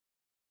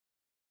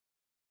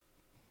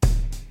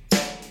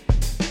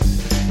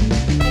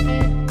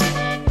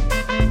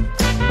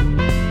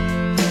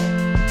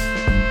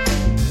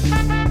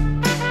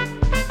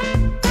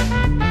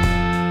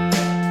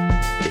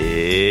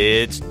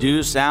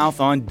Due South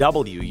on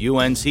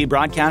WUNC,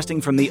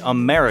 broadcasting from the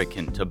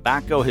American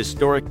Tobacco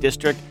Historic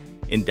District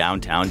in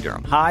downtown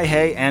Durham. Hi,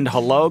 hey, and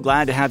hello.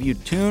 Glad to have you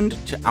tuned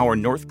to our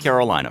North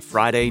Carolina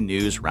Friday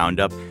News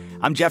Roundup.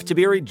 I'm Jeff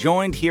Tiberii,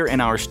 joined here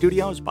in our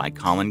studios by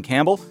Colin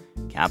Campbell,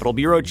 Capitol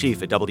Bureau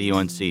Chief at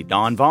WUNC,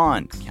 Don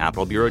Vaughn,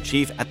 Capitol Bureau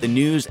Chief at the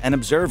News and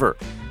Observer,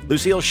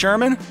 Lucille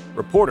Sherman,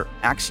 reporter,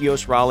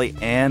 Axios Raleigh,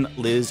 and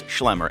Liz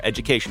Schlemmer,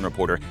 education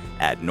reporter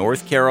at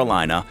North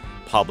Carolina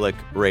Public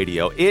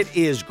Radio. It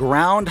is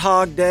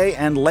Groundhog Day,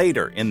 and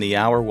later in the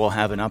hour, we'll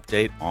have an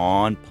update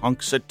on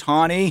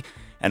Punxsutawney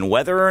and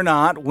whether or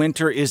not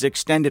winter is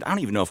extended. I don't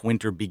even know if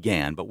winter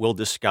began, but we'll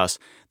discuss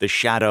the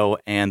shadow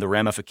and the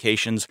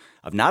ramifications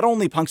of not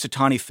only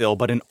Punxsutawney Phil,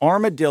 but an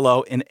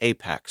armadillo in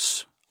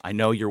Apex. I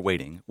know you're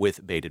waiting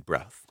with bated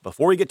breath.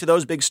 Before we get to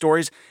those big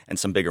stories and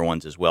some bigger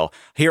ones as well,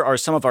 here are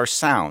some of our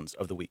sounds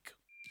of the week.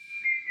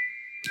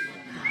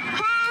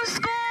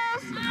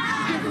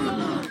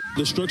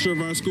 The structure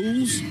of our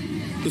schools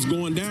is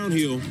going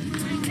downhill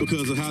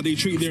because of how they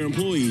treat their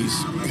employees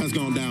has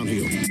gone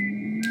downhill.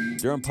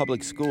 Durham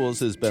Public Schools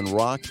has been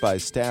rocked by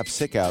staff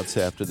sickouts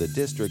after the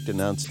district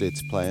announced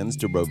its plans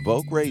to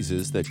revoke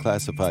raises that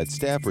classified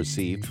staff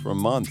received for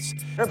months.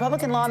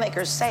 Republican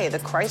lawmakers say the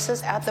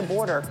crisis at the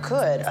border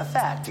could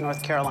affect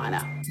North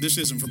Carolina. This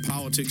isn't for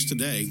politics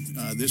today.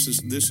 This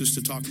is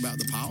to talk about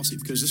the policy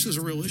because this is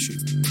a real issue.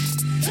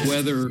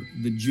 Whether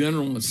the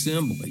General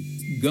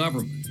Assembly,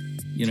 government,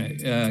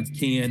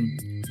 can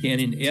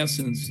in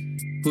essence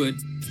put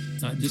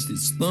not just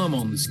its thumb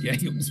on the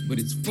scales, but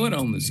its foot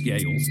on the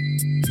scales.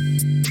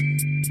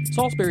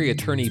 Salisbury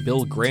attorney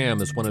Bill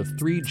Graham is one of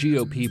 3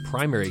 GOP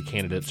primary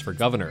candidates for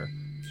governor.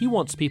 He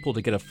wants people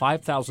to get a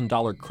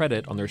 $5,000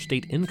 credit on their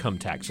state income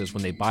taxes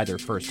when they buy their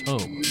first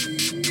home.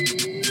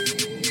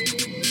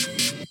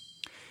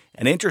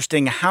 An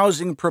interesting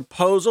housing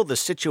proposal. The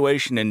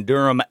situation in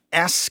Durham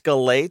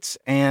escalates.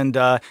 And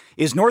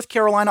is North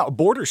Carolina a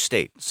border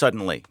state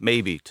suddenly?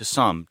 Maybe to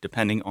some,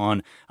 depending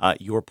on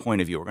your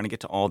point of view. We're going to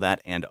get to all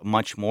that and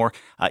much more,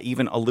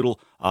 even a little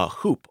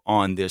hoop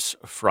on this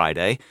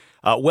Friday.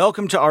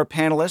 Welcome to our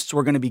panelists.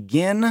 We're going to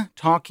begin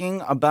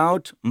talking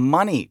about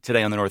money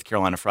today on the North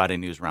Carolina Friday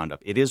News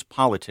Roundup. It is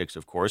politics,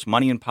 of course.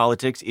 Money in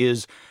politics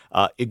is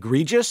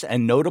egregious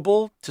and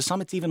notable. To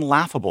some, it's even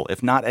laughable,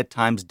 if not at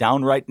times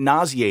downright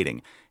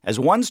nauseating. As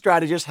one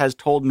strategist has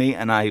told me,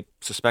 and I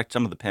suspect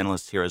some of the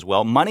panelists here as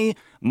well, money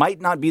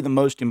might not be the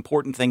most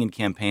important thing in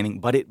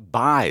campaigning, but it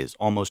buys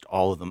almost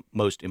all of the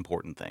most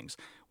important things.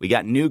 We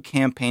got new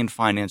campaign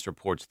finance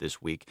reports this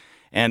week,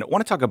 and I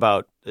want to talk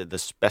about the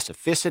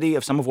specificity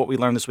of some of what we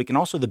learned this week and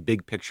also the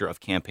big picture of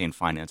campaign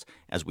finance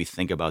as we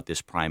think about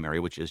this primary,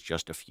 which is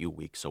just a few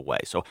weeks away.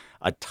 So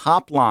a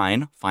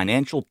top-line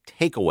financial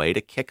takeaway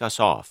to kick us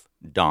off.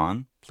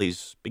 Dawn,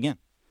 please begin.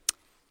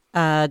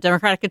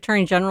 Democratic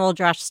Attorney General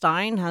Josh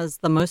Stein has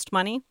the most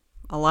money,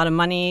 a lot of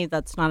money.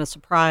 That's not a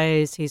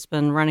surprise. He's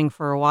been running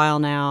for a while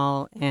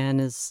now and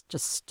is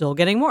just still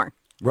getting more.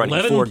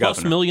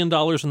 $11+ million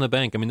in the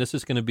bank. I mean, this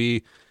is going to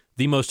be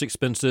the most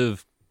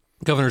expensive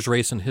governor's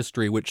race in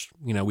history, which,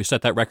 we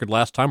set that record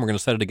last time. We're going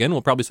to set it again.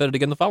 We'll probably set it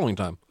again the following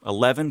time.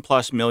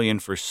 $11+ million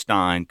for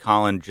Stein.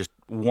 Colin, just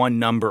one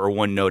number or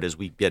one note as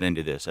we get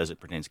into this as it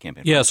pertains to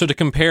campaign. Yeah, so to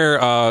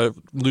compare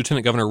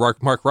Lieutenant Governor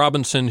Mark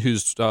Robinson,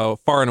 who's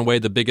far and away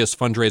the biggest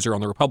fundraiser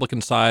on the Republican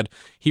side,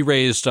 he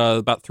raised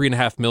about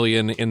 $3.5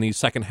 million in the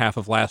second half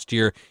of last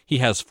year. He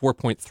has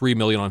 $4.3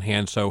 million on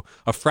hand, so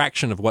a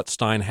fraction of what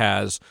Stein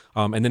has.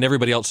 And then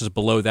everybody else is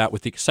below that,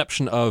 with the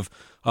exception of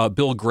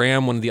Bill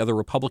Graham, one of the other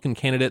Republican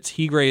candidates.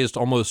 He raised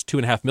almost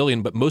 $2.5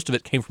 million, but most of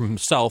it came from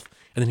himself,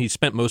 and then he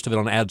spent most of it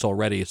on ads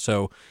already.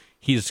 So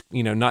he's,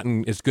 not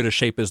in as good a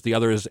shape as the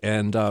others.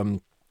 And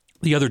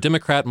the other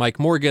Democrat, Mike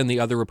Morgan, the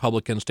other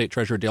Republican State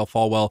Treasurer, Dale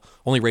Folwell,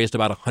 only raised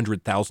about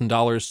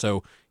 $100,000.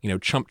 So,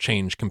 chump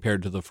change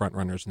compared to the front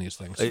runners in these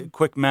things.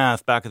 Quick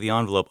math, back of the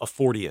envelope, a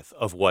 40th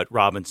of what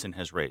Robinson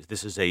has raised.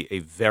 This is a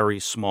very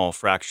small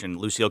fraction.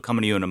 Lucille,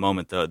 coming to you in a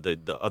moment,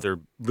 the other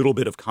little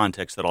bit of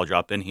context that I'll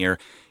drop in here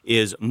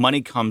is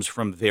money comes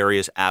from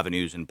various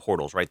avenues and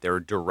portals, right? There are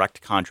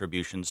direct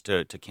contributions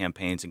to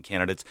campaigns and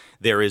candidates.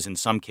 There is, in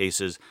some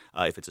cases,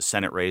 if it's a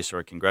Senate race or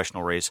a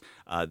congressional race,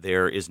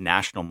 there is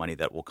national money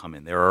that will come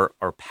in. There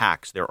are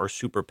PACs, there are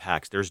super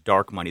PACs, there's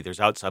dark money, there's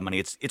outside money.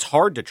 It's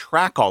hard to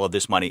track all of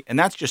this money, and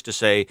that's just to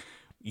say,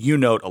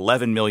 note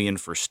 $11 million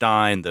for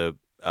Stein,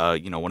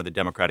 one of the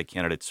Democratic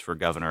candidates for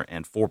governor,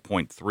 and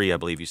 4.3, I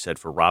believe you said,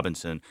 for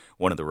Robinson,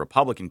 one of the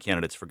Republican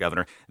candidates for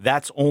governor.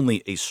 That's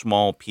only a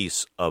small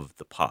piece of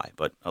the pie.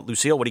 But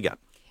Lucille, what do you got?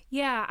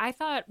 Yeah, I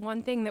thought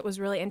one thing that was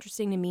really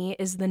interesting to me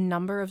is the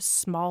number of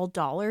small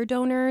dollar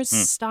donors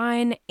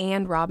Stein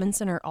and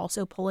Robinson are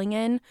also pulling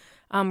in.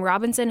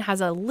 Robinson has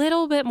a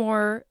little bit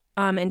more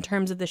in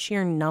terms of the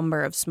sheer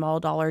number of small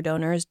dollar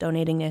donors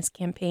donating to his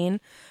campaign.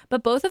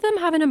 But both of them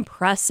have an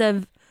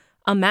impressive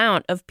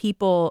amount of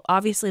people.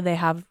 Obviously, they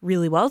have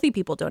really wealthy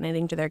people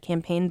donating to their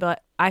campaign,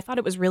 but I thought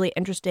it was really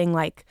interesting,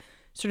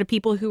 sort of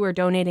people who are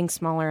donating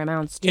smaller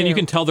amounts too. And you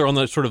can tell they're on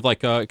the sort of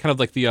like kind of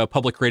like the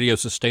public radio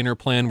sustainer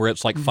plan, where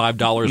it's like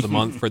 $5 a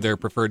month for their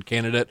preferred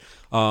candidate.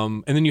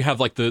 And then you have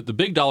like the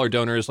big dollar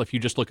donors. If you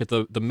just look at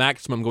the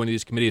maximum going to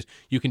these committees,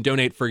 you can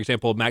donate, for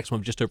example, a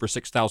maximum of just over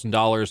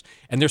 $6,000.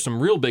 And there's some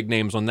real big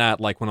names on that.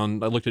 Like when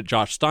I looked at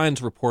Josh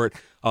Stein's report,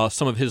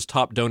 some of his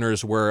top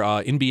donors were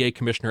NBA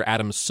Commissioner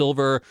Adam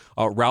Silver,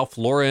 Ralph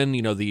Lauren,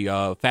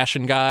 the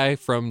fashion guy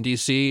from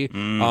D.C.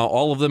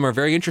 All of them are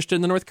very interested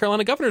in the North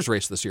Carolina governor's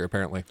race this year,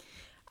 apparently.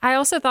 I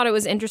also thought it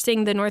was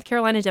interesting, the North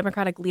Carolina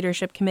Democratic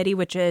Leadership Committee,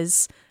 which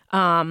is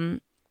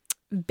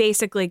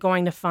basically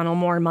going to funnel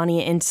more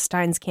money into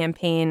Stein's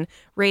campaign,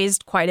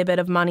 raised quite a bit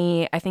of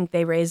money. I think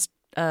they raised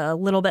a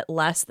little bit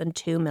less than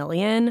 $2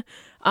 million.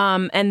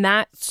 And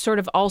that sort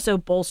of also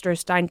bolsters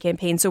Stein's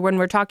campaign. So when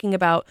we're talking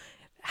about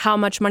how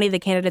much money the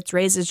candidates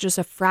raise is just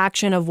a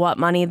fraction of what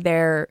money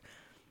their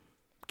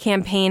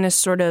campaign is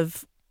sort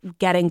of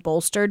getting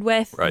bolstered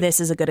with. Right. This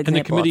is a good example.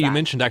 And the committee of that. you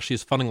mentioned actually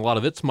is funding a lot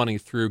of its money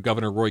through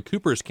Governor Roy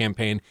Cooper's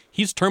campaign.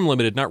 He's term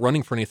limited, not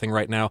running for anything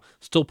right now,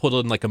 still put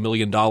in like $1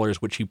 million,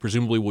 which he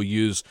presumably will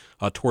use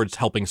towards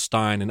helping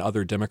Stein and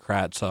other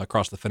Democrats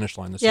across the finish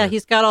line this year. Yeah,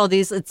 he's got all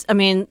these.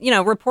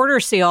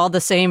 Reporters see all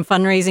the same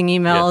fundraising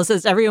emails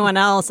as everyone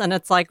else. And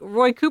it's like,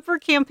 Roy Cooper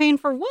campaign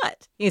for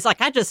what? He's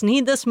like, I just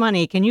need this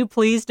money. Can you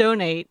please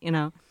donate?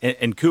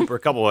 And Cooper, a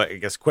couple of, I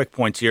guess, quick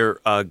points here.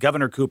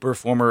 Governor Cooper,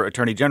 former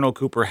Attorney General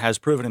Cooper, has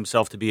proven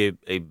himself to be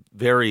a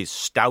very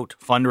stout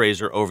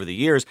fundraiser over the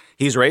years.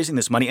 He's raising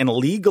this money, and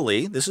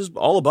legally, this is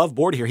all above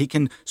board here, he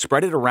can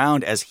spread it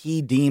around as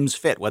he deems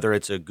fit, whether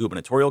it's a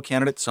gubernatorial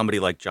candidate, somebody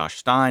like Josh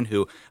Stein,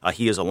 who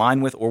he is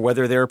aligned with, or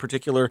whether there are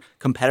particular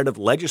competitive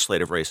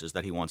legislative races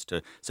that he wants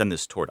to send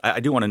this toward. I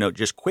do want to note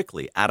just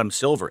quickly, Adam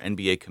Silver,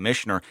 NBA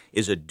commissioner,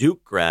 is a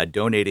Duke grad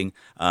donating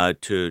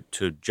to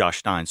Josh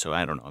Stein. So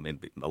I don't know,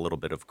 a little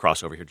bit of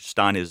crossover here.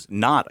 Stein is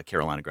not a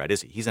Carolina grad,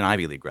 is he? He's an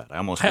Ivy League grad.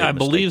 I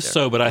believe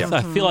so, but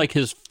I feel like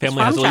his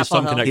family has at least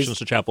some connections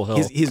to Chapel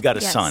Hill. He's got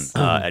a son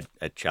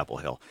at Chapel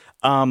Hill.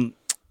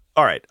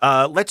 All right,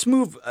 let's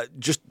move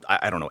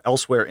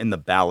elsewhere in the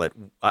ballot.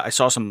 I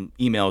saw some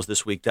emails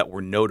this week that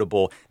were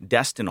notable.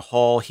 Destin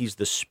Hall, he's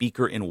the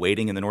speaker in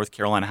waiting in the North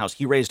Carolina House.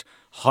 He raised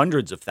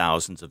hundreds of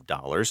thousands of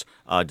dollars.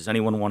 Does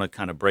anyone want to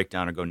kind of break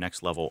down or go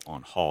next level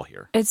on Hall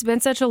here? It's been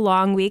such a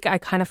long week. I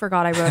kind of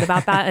forgot I wrote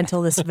about that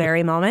until this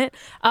very moment.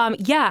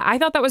 I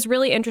thought that was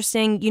really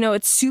interesting.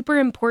 It's super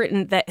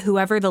important that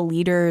whoever the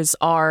leaders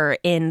are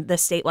in the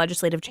state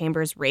legislative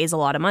chambers raise a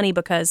lot of money,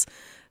 because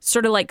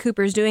sort of like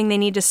Cooper's doing, they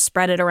need to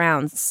spread it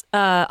around.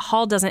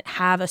 Hall doesn't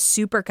have a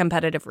super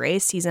competitive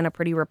race. He's in a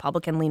pretty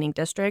Republican-leaning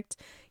district.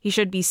 He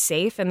should be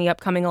safe in the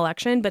upcoming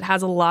election, but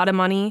has a lot of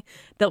money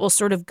that will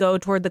sort of go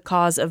toward the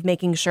cause of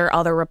making sure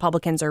other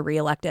Republicans are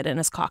reelected in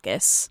his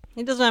caucus.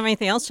 He doesn't have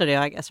anything else to do,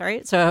 I guess,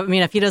 right? So,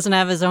 if he doesn't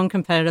have his own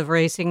competitive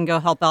race, he can go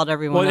help out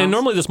everyone else. And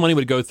normally this money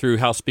would go through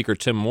House Speaker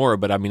Tim Moore,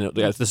 but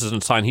this is a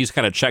sign he's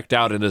kind of checked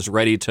out and is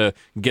ready to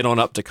get on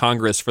up to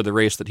Congress for the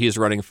race that he's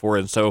running for.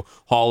 And so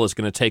Hall is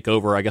going to take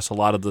over, I guess, a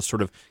lot of the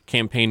sort of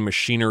campaign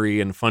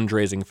machinery and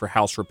fundraising for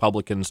House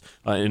Republicans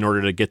in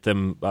order to get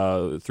them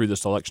through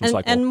this election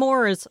cycle. And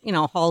Moore is,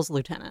 Hall's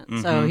lieutenant.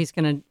 Mm-hmm. So he's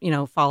going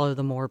to, follow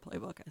the Moore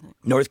playbook, I think.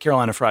 North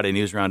Carolina Friday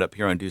News Roundup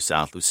here on Due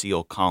South.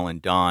 Lucille, Colin,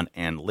 Don,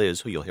 and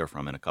Liz, who you'll hear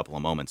from in a couple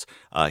of moments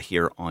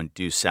here on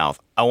Due South.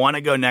 I want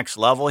to go next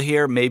level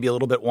here, maybe a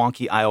little bit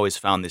wonky. I always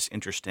found this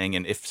interesting.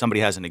 And if somebody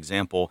has an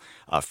example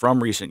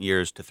from recent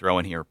years to throw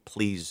in here,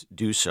 please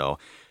do so.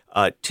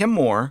 Tim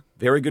Moore,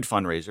 very good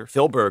fundraiser.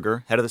 Phil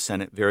Berger, head of the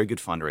Senate, very good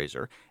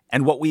fundraiser.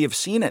 And what we have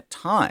seen at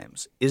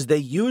times is they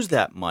use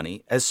that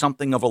money as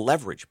something of a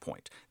leverage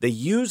point. They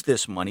use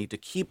this money to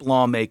keep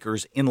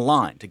lawmakers in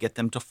line, to get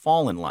them to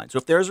fall in line. So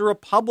if there's a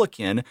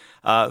Republican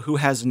who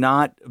has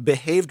not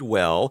behaved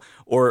well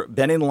or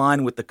been in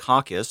line with the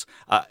caucus,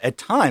 at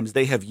times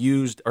they have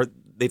used or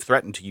they've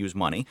threatened to use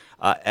money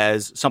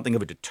as something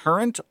of a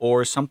deterrent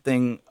or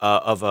something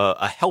of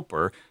a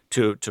helper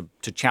to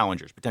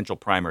challengers, potential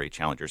primary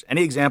challengers.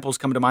 Any examples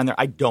come to mind there?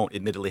 I don't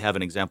admittedly have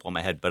an example in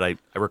my head, but I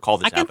recall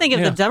this happening. I can think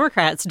of the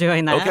Democrats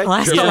doing that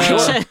last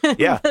election. Sure.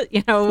 Yeah.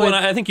 Well,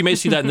 I think you may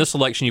see that in this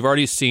election. You've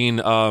already seen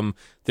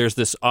there's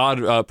this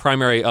odd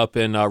primary up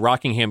in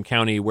Rockingham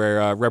County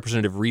where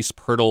Representative Reese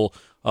Pirtle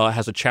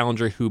has a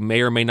challenger who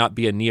may or may not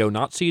be a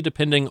neo-Nazi,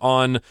 depending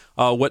on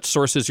what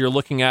sources you're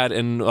looking at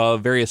and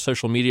various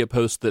social media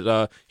posts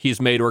that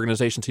he's made,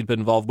 organizations he's been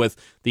involved with.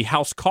 The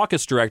House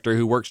Caucus Director,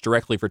 who works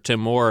directly for Tim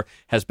Moore,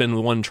 has been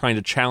the one trying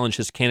to challenge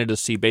his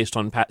candidacy based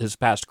on his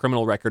past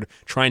criminal record,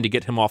 trying to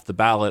get him off the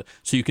ballot.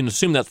 So you can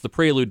assume that's the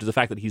prelude to the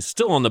fact that he's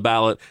still on the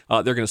ballot.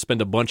 They're going to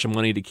spend a bunch of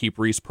money to keep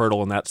Reese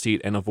Pirtle in that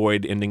seat and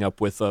avoid ending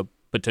up with a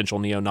potential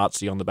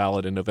neo-Nazi on the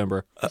ballot in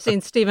November. I've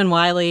seen Stephen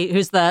Wiley,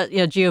 who's the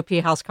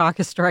GOP House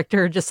Caucus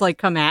Director, just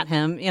come at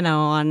him,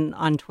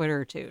 on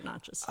Twitter too,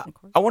 not just in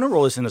court. I want to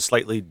roll this in a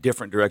slightly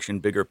different direction,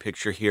 bigger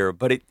picture here,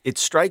 but it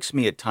strikes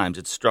me at times,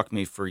 it's struck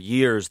me for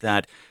years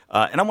that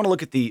And I want to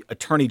look at the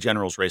Attorney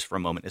General's race for a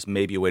moment as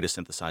maybe a way to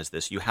synthesize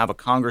this. You have a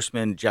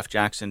Congressman, Jeff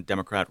Jackson,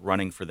 Democrat,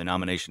 running for the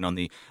nomination on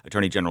the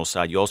Attorney General's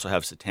side. You also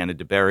have Jeff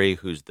Tiberii,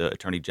 who's the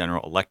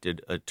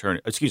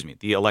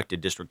the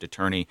elected district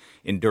attorney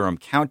in Durham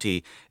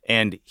County.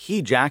 And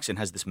Jackson,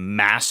 has this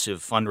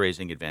massive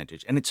fundraising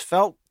advantage. And it's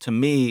felt to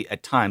me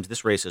at times,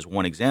 this race is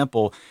one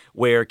example,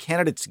 where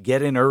candidates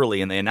get in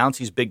early and they announce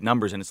these big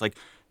numbers and it's like,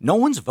 no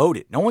one's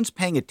voted. No one's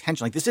paying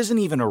attention. Like, this isn't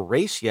even a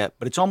race yet,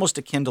 but it's almost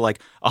akin to like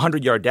a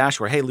 100-yard dash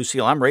where, hey,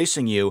 Lucille, I'm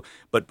racing you.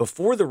 But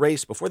before the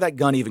race, before that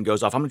gun even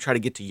goes off, I'm going to try to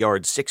get to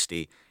yard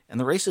 60.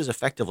 And the race is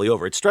effectively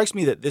over. It strikes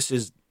me that this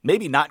is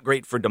maybe not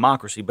great for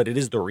democracy, but it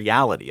is the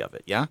reality of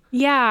it, yeah?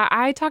 Yeah,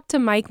 I talked to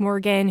Mike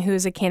Morgan,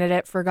 who's a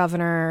candidate for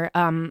governor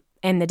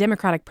in the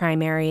Democratic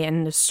primary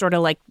and is sort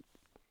of like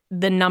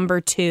the number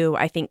 2,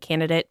 I think,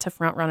 candidate to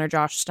frontrunner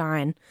Josh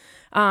Stein.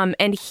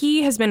 And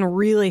he has been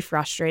really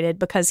frustrated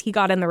because he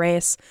got in the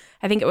race,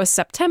 I think it was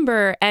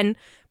September, and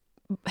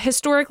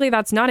historically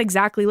that's not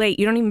exactly late.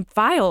 You don't even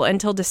file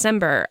until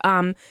December.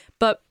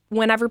 But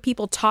whenever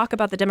people talk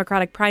about the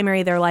Democratic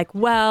primary, they're like,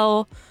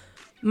 well,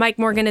 Mike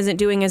Morgan isn't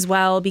doing as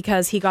well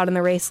because he got in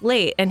the race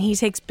late. And he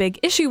takes big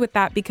issue with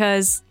that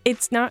because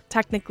it's not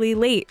technically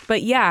late.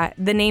 But yeah,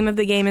 the name of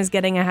the game is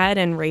getting ahead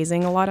and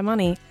raising a lot of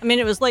money. I mean,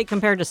 it was late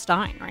compared to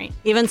Stein, right?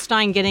 Even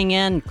Stein getting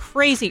in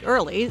crazy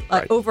early,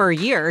 over a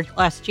year,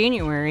 last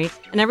January,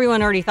 and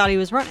everyone already thought he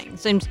was running.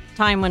 Same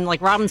time when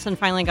like Robinson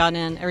finally got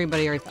in,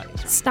 everybody already thought he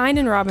was running. Stein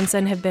and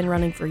Robinson have been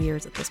running for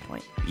years at this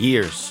point.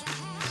 Years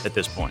at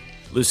this point.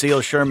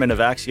 Lucille Sherman of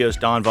Axios,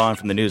 Don Vaughn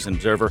from the News and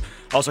Observer.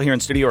 Also here in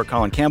studio are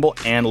Colin Campbell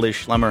and Liz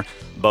Schlemmer,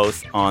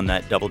 both on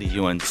that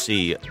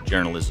WUNC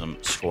journalism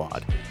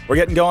squad. We're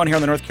getting going here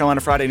on the North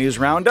Carolina Friday News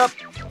Roundup.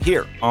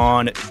 Here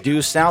on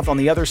Due South, on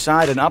the other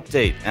side, an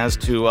update as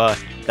to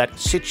that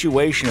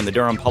situation in the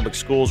Durham Public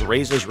Schools,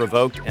 raises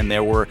revoked, and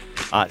there were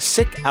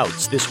sick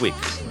outs this week.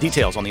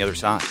 Details on the other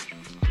side.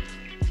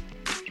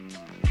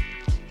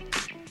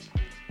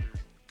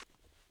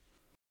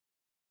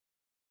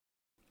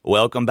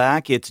 Welcome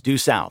back. It's Due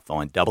South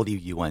on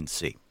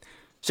WUNC.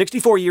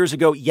 64 years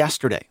ago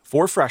yesterday,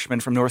 4 freshmen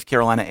from North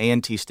Carolina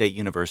A&T State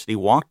University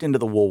walked into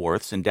the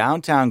Woolworths in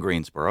downtown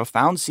Greensboro,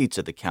 found seats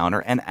at the counter,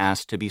 and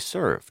asked to be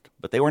served.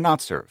 But they were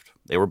not served.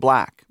 They were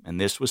black,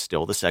 and this was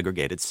still the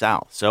segregated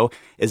South. So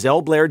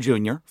Ezell Blair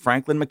Jr.,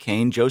 Franklin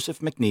McCain, Joseph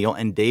McNeil,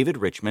 and David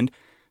Richmond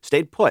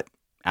stayed put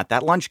at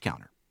that lunch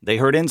counter. They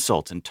heard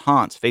insults and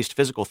taunts, faced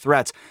physical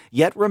threats,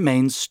 yet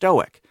remained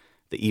stoic.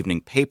 The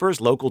evening papers,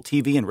 local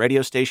TV, and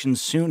radio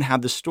stations soon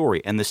had the story,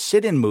 and the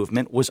sit-in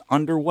movement was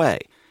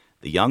underway.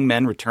 The young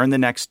men returned the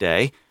next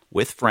day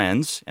with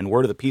friends, and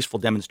word of the peaceful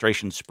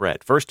demonstration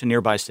spread, first to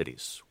nearby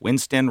cities,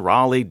 Winston,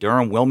 Raleigh,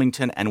 Durham,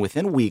 Wilmington, and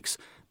within weeks,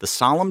 the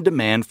solemn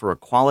demand for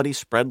equality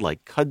spread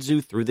like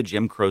kudzu through the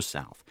Jim Crow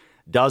South.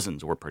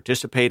 Dozens were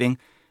participating.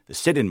 The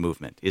sit-in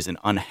movement is an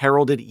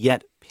unheralded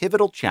yet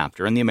pivotal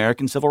chapter in the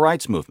American Civil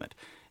Rights Movement.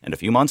 And a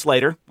few months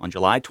later, on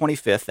July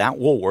 25th, that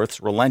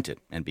Woolworths relented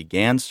and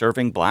began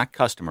serving black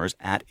customers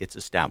at its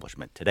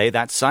establishment. Today,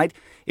 that site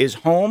is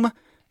home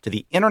to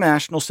the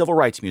International Civil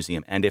Rights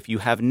Museum, and if you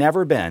have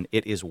never been,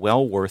 it is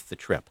well worth the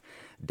trip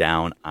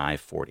down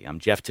I-40. I'm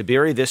Jeff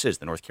Tiberii. This is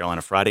the North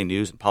Carolina Friday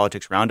News and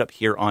Politics Roundup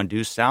here on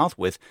Due South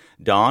with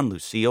Dawn,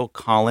 Lucille,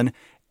 Colin,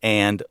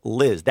 and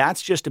Liz.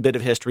 That's just a bit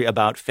of history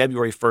about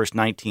February 1st,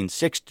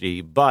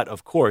 1960, but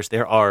of course,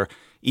 there are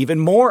even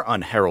more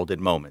unheralded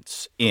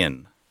moments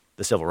in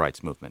the civil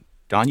rights movement.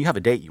 Dawn, you have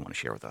a date you want to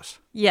share with us.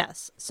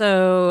 Yes.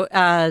 So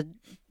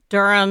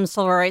Durham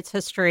civil rights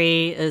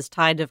history is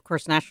tied to, of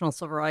course, national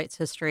civil rights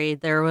history.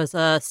 There was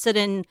a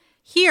sit-in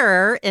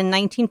here in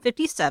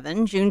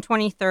 1957, June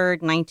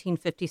 23rd,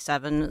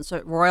 1957. It's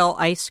at Royal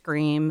Ice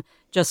Cream,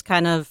 just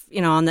kind of,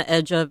 on the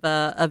edge of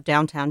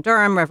downtown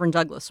Durham. Reverend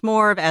Douglas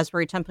Moore of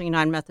Asbury Temple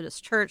United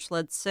Methodist Church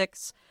led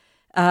 6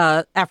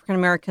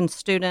 African-American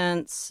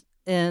students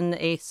in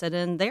a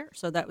sit-in there.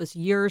 So that was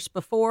years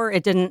before.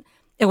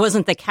 It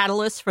wasn't the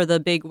catalyst for the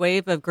big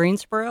wave of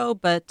Greensboro,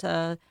 but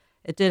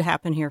it did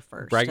happen here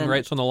first. Bragging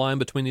rights on the line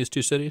between these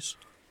two cities?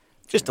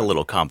 Just a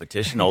little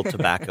competition, old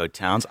tobacco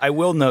towns. I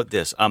will note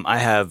this. I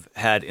have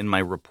had in my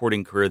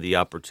reporting career the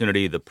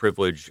opportunity, the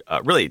privilege,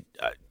 really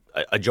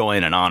a joy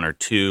and an honor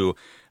to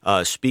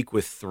speak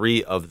with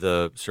 3 of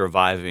the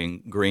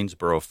surviving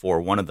Greensboro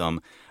 4. One of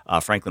them,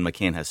 Franklin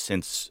McCain, has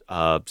since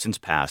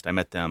passed. I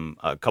met them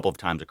a couple of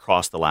times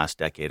across the last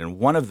decade. And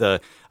one of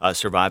the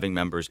surviving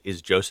members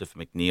is Joseph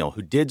McNeil,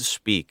 who did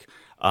speak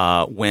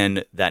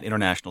when that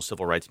International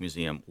Civil Rights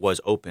Museum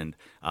was opened,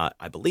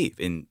 I believe,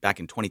 back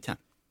in 2010.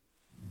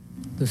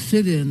 The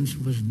sit-ins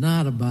was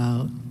not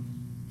about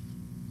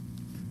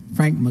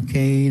Frank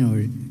McCain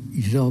or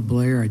Ezell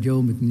Blair or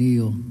Joe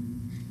McNeil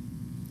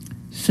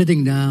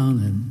sitting down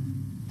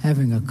and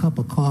having a cup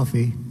of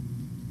coffee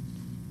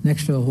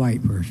next to a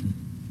white person.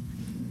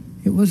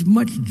 It was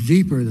much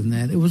deeper than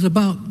that. It was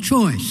about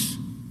choice.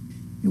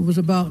 It was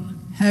about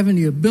having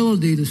the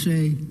ability to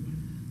say,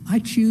 I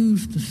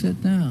choose to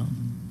sit down,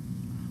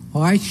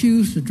 or I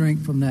choose to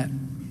drink from that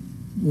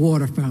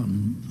water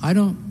fountain. I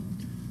don't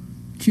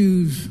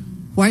choose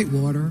white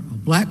water or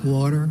black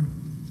water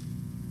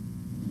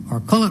or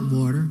colored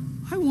water.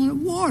 I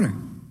wanted water.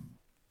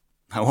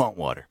 I want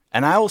water.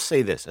 And I will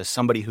say this, as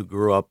somebody who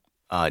grew up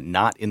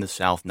not in the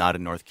South, not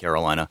in North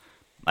Carolina,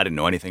 I didn't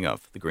know anything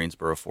of the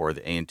Greensboro 4,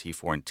 the A&T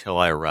 4 until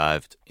I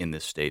arrived in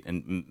this state.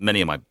 And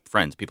many of my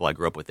friends, people I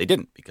grew up with, they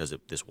didn't because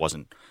this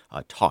wasn't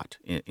taught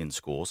in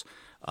schools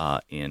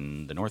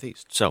in the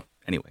Northeast. So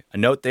anyway, a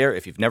note there.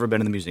 If you've never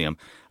been in the museum,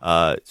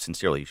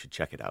 sincerely, you should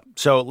check it out.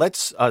 So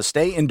let's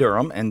stay in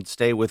Durham and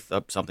stay with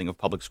something of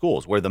public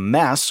schools, where the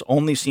mess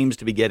only seems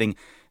to be getting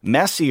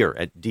messier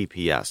at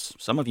DPS.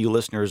 Some of you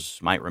listeners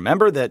might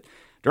remember that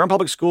Durham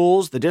Public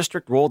Schools, the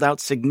district rolled out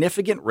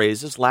significant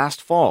raises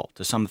last fall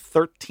to some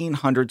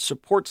 1,300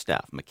 support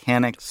staff,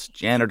 mechanics,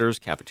 janitors,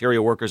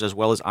 cafeteria workers, as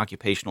well as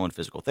occupational and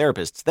physical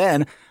therapists.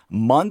 Then,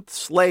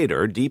 months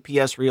later,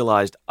 DPS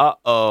realized,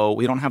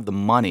 we don't have the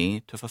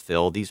money to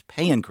fulfill these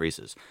pay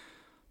increases.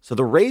 So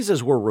the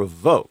raises were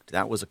revoked.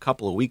 That was a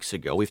couple of weeks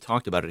ago. We've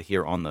talked about it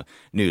here on the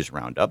News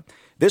Roundup.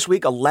 This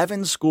week,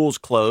 11 schools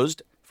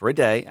closed for a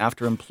day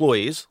after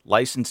employees,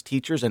 licensed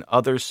teachers, and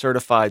other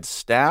certified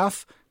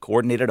staff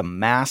coordinated a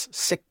mass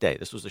sick day.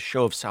 This was a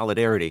show of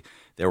solidarity.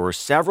 There were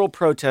several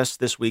protests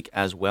this week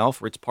as well.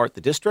 For its part,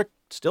 the district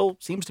still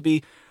seems to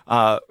be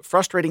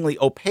frustratingly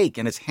opaque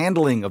in its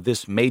handling of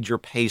this major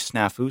pay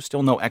snafu.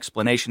 Still no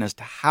explanation as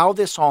to how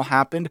this all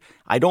happened.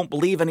 I don't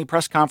believe any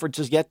press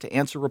conferences yet to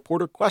answer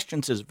reporter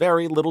questions. There's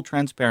very little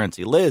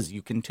transparency. Liz,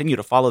 you continue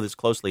to follow this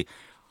closely.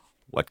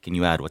 What can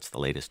you add? What's the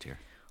latest here?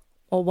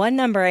 Well, one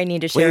number I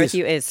need to share with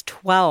you is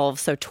 12.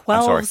 So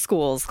 12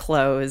 schools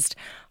closed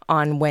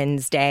on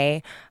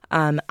Wednesday.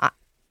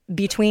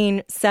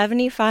 Between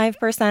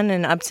 75%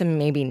 and up to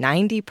maybe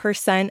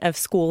 90% of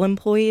school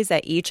employees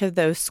at each of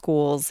those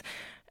schools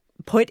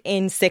put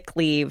in sick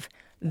leave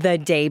the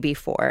day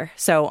before.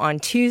 So on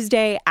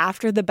Tuesday,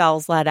 after the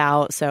bells let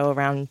out, so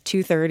around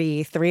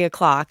 2:30, 3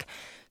 o'clock,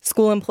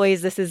 school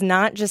employees, this is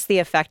not just the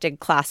affected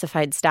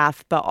classified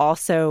staff, but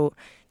also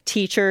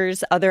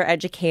teachers, other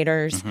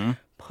educators,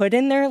 put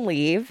in their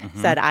leave,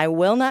 said, I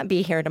will not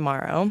be here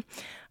tomorrow.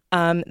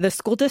 The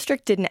school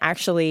district didn't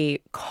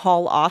actually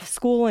call off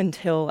school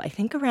until I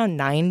think around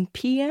 9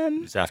 p.m.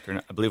 It was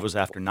after, I believe it was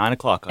after 9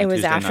 o'clock on It was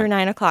Tuesday after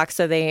night. 9 o'clock.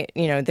 So there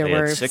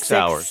were had 6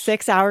 hours.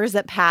 6 hours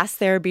that passed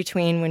there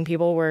between when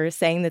people were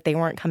saying that they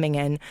weren't coming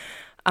in.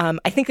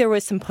 I think there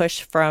was some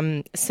push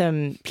from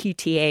some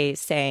PTAs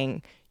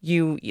saying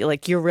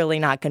you're really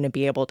not going to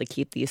be able to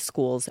keep these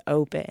schools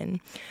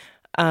open.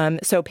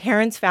 So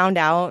parents found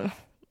out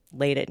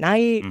late at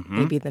night,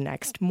 maybe the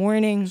next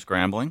morning.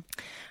 Scrambling.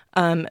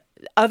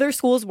 Other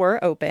schools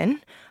were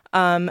open,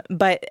 and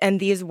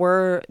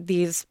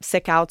these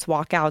sick outs,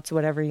 walkouts,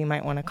 whatever you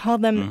might want to call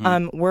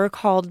them, were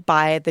called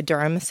by the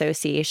Durham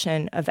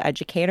Association of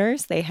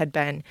Educators. They had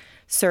been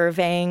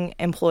surveying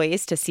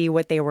employees to see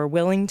what they were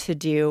willing to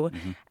do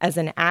as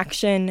an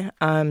action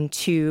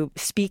to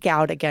speak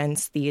out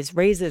against these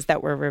raises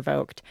that were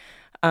revoked.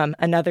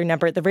 Another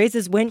number, the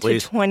raises went to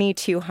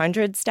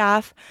 2,200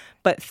 staff,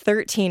 but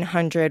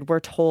 1,300 were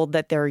told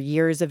that their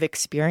years of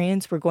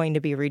experience were going to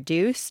be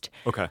reduced.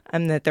 Okay.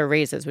 And that their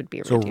raises would be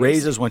reduced. So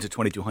raises went to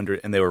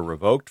 2,200 and they were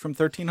revoked from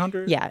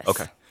 1,300? Yes.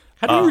 Okay.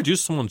 How do you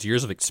reduce someone's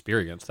years of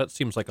experience? That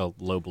seems like a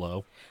low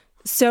blow.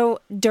 So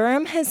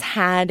Durham has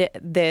had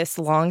this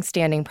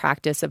longstanding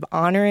practice of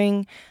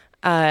honoring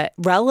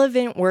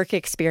relevant work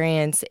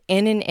experience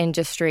in an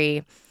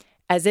industry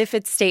as if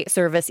it's state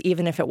service,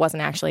 even if it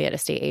wasn't actually at a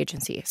state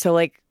agency. So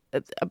a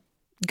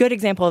good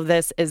example of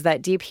this is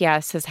that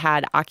DPS has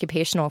had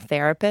occupational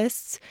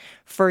therapists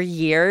for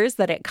years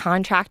that it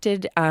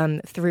contracted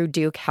through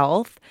Duke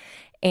Health.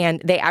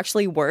 And they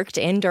actually worked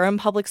in Durham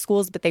Public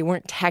Schools, but they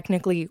weren't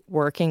technically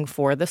working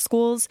for the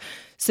schools.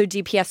 So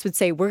DPS would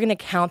say, we're going to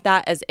count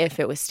that as if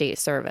it was state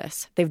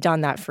service. They've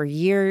done that for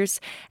years.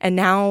 And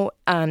now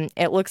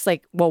it looks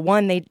like, well,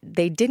 one,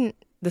 they didn't.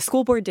 The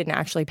school board didn't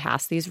actually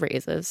pass these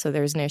raises, so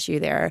there's an issue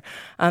there.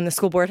 The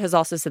school board has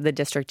also said the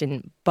district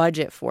didn't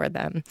budget for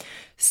them.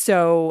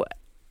 So,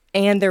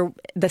 and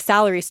the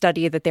salary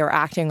study that they were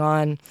acting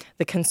on,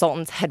 the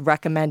consultants had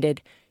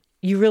recommended,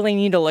 you really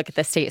need to look at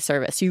the state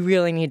service. You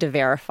really need to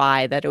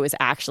verify that it was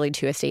actually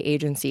to a state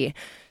agency.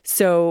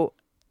 So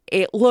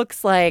it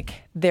looks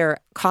like their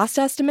cost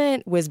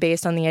estimate was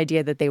based on the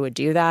idea that they would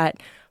do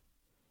that,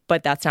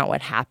 but that's not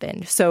what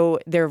happened. So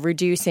they're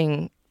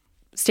reducing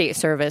state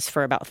service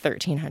for about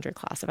 1,300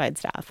 classified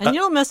staff. And you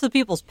don't mess with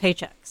people's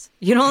paychecks.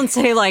 You don't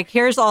say,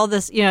 here's all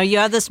this, you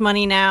have this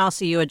money now,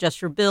 so you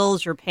adjust your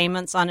bills, your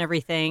payments on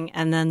everything,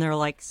 and then they're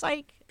like,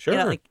 psych. Sure.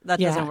 That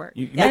doesn't work.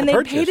 And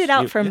they paid it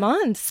out for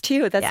months,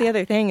 too. That's the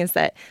other thing, is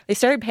that they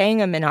started paying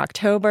them in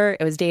October.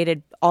 It was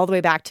dated all the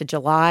way back to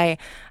July.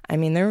 I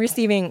mean, they're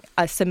receiving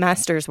a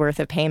semester's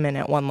worth of payment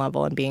at one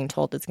level and being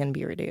told it's going to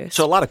be reduced.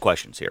 So a lot of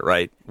questions here,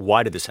 right?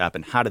 Why did this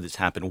happen? How did this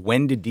happen?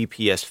 When did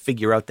DPS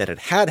figure out that it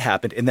had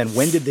happened? And then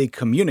when did they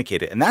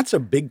communicate it? And that's a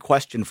big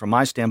question from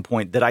my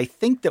standpoint that I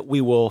think that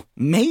we will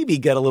maybe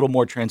get a little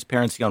more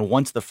transparency on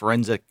once the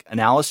forensic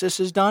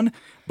analysis is done.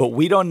 But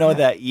we don't know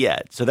that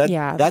yet. So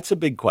that's a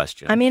big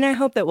question. I mean, I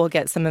hope that we'll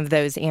get some of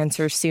those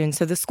answers soon.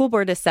 So the school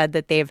board has said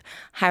that they've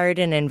hired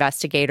an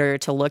investigator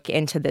to look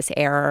into this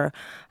error.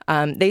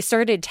 They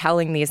started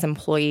telling these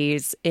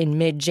employees in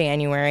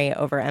mid-January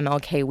over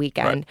MLK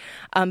weekend.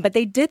 Right. But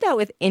they did that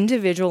with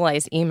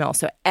individualized email.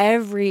 So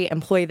every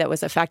employee that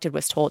was affected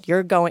was told,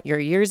 your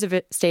years of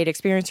state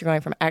experience, you're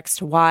going from X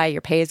to Y,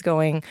 your pay is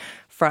going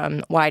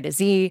from Y to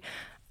Z.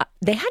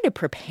 They had to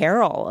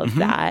prepare all of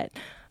that.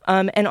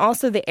 And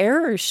also the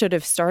errors should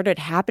have started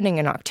happening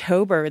in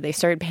October. They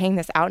started paying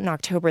this out in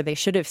October. They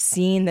should have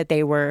seen that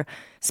they were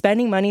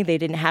spending money they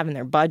didn't have in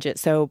their budget.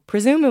 So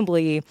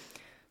presumably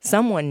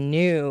someone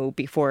knew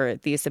before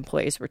these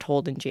employees were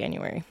told in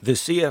January. The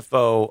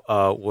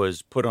CFO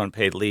was put on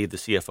paid leave. The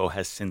CFO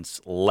has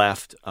since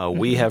left.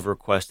 We have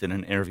requested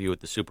an interview with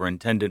the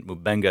superintendent,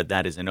 Mubenga.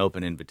 That is an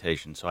open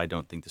invitation, so I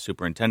don't think the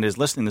superintendent is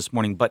listening this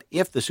morning. But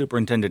if the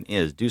superintendent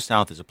is, Due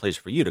South is a place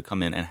for you to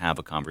come in and have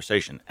a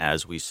conversation,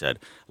 as we said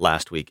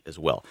last week as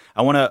well.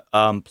 I want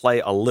to play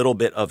a little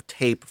bit of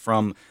tape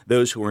from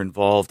those who were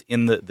involved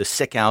in the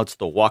sick-outs,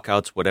 the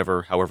walkouts,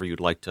 however you'd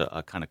like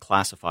to kind of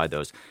classify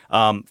those.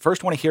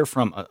 First, I want to hear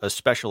from a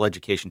special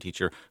education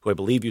teacher who I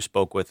believe you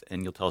spoke with,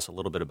 and you'll tell us a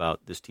little bit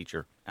about this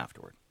teacher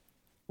afterward.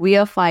 We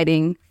are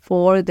fighting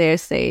for their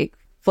sake,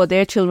 for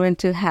their children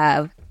to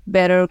have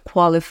better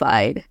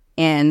qualified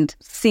and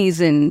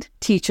seasoned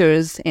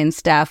teachers and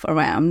staff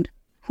around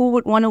who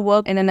would want to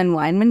work in an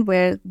environment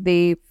where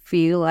they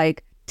feel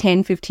like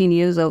 10, 15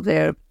 years of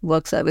their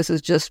work service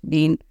is just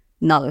being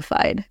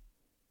nullified.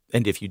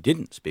 And if you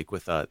didn't speak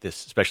with this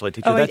special ed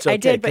teacher, that's okay. I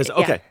did, but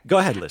okay, go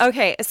ahead, Liz.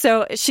 Okay,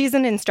 so she's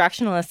an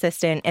instructional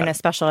assistant in a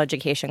special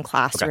education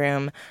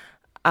classroom.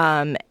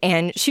 Okay.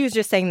 And she was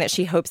just saying that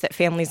she hopes that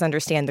families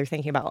understand they're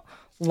thinking about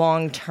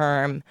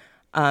long-term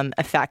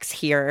effects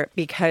here,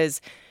 because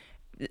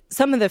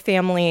some of the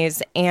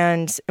families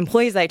and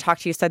employees that I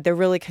talked to said they're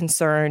really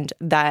concerned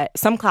that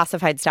some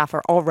classified staff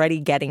are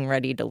already getting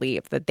ready to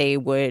leave, that they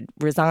would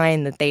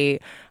resign, that they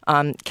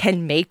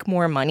can make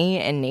more money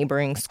in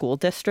neighboring school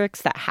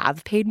districts that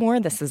have paid more.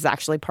 This is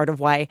actually part of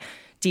why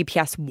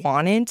DPS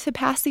wanted to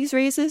pass these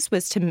raises,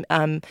 was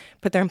to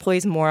put their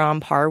employees more on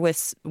par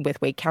with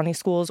Wake County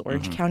schools,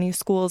 Orange County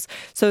schools.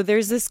 So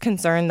there's this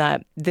concern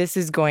that this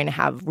is going to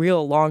have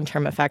real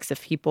long-term effects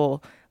if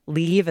people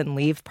leave and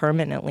leave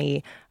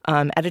permanently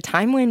at a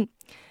time when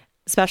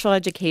special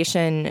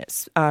education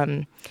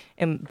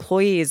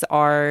employees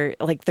are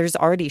there's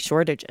already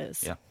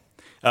shortages.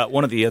 Yeah.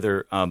 One of the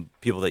other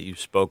people that you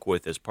spoke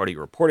with as part of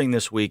your reporting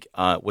this week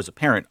was a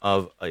parent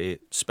of a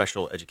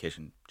special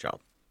education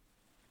child.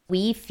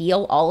 We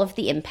feel all of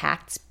the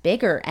impacts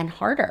bigger and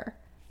harder.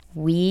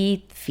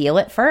 We feel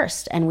it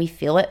first and we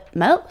feel it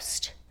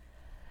most.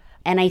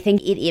 And I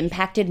think it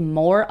impacted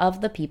more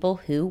of the people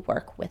who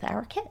work with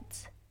our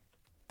kids.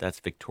 That's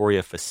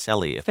Victoria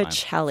Ficelli.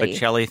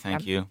 Ficelli,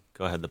 thank you.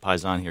 Go ahead. The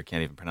Paisan here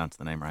can't even pronounce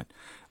the name right.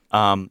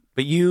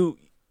 But you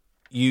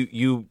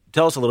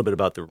tell us a little bit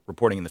about the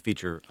reporting in the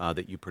feature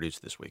that you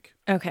produced this week.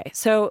 Okay.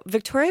 So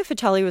Victoria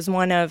Ficelli was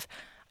one of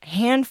a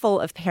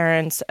handful of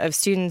parents of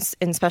students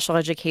in special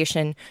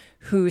education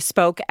who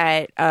spoke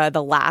at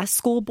the last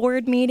school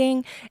board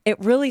meeting.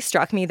 It really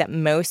struck me that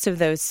most of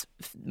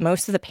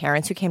the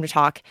parents who came to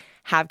talk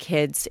have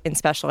kids in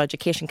special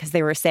education, because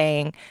they were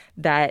saying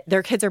that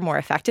their kids are more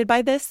affected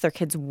by this. Their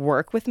kids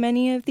work with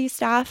many of these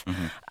staff.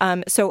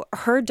 So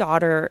her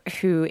daughter,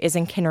 who is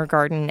in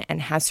kindergarten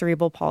and has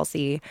cerebral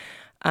palsy,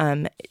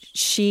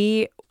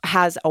 she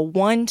has a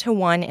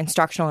one-to-one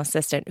instructional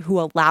assistant who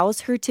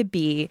allows her to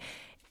be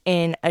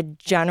in a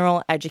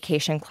general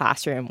education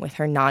classroom with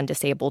her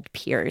non-disabled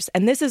peers.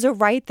 And this is a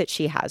right that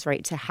she has,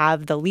 right, to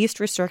have the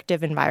least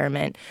restrictive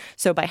environment.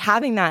 So by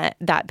having that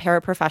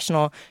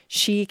paraprofessional,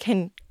 she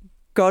can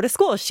go to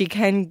school. She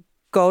can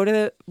go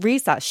to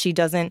recess. She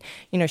doesn't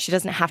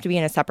have to be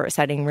in a separate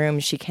setting room.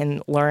 She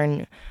can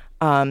learn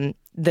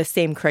the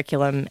same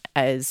curriculum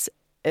as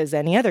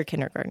any other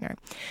kindergartner.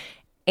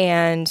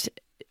 And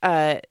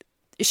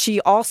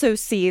she also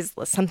sees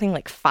something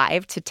like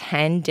 5 to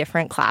 10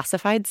 different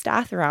classified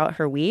staff throughout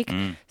her week.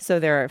 So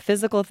there are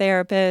physical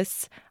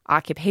therapists,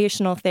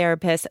 occupational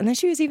therapists. And then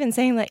she was even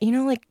saying that,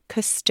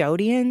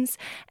 custodians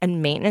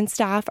and maintenance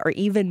staff are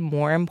even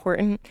more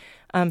important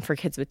for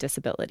kids with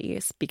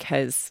disabilities,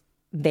 because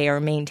they are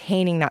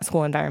maintaining that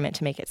school environment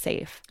to make it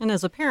safe. And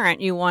as a parent,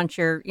 you want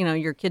your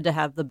kid to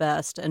have the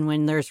best. And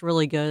when there's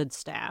really good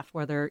staff,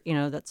 whether,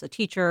 that's a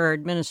teacher,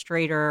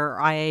 administrator,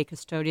 or IA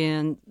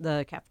custodian,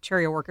 the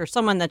cafeteria worker,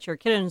 someone that your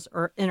kid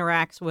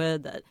interacts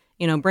with that,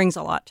 brings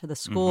a lot to the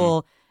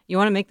school, you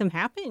want to make them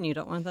happy and you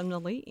don't want them to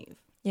leave.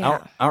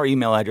 Yeah. Our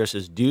email address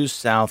is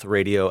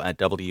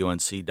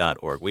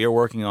duesouthladio@wnc.org. We are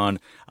working on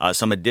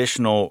some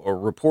additional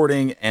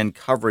reporting and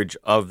coverage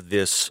of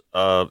this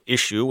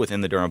issue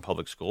within the Durham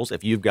Public Schools.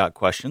 If you've got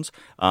questions,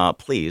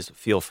 please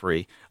feel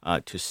free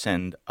to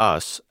send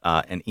us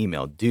an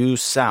email,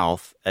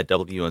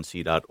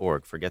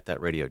 duesouth@wnc.org. Forget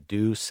that radio,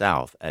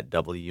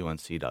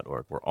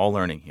 duesouth@wnc.org. We're all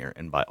learning here,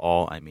 and by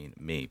all, I mean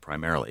me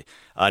primarily.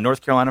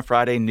 North Carolina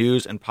Friday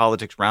News and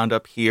Politics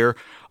Roundup here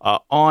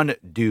on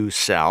Due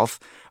South.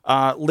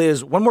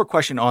 Liz, one more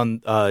question on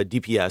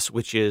DPS,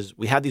 which is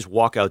we had these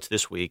walkouts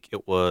this week.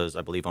 It was,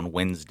 I believe, on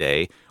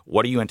Wednesday.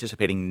 What are you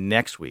anticipating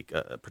next week?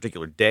 A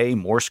particular day,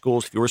 more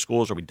schools, fewer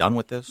schools? Are we done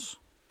with this?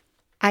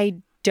 I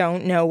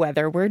don't know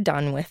whether we're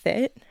done with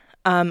it.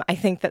 I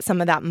think that some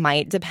of that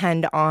might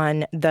depend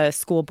on the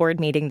school board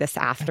meeting this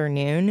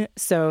afternoon.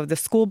 So the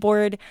school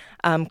board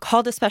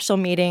called a special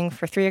meeting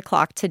for 3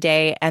 o'clock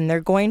today, and they're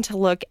going to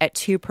look at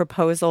 2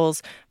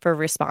 proposals for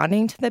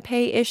responding to the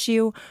pay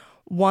issue.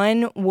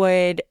 One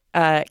would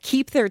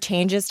keep their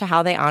changes to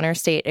how they honor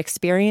state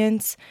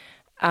experience,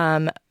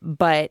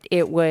 but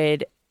it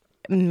would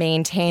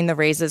maintain the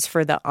raises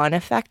for the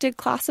unaffected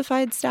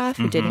classified staff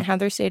who didn't have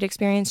their state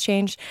experience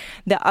changed.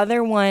 The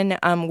other one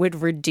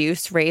would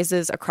reduce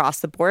raises across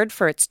the board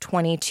for its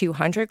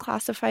 2,200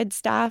 classified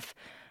staff,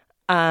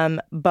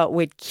 but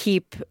would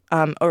keep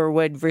or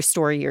would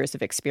restore years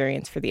of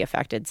experience for the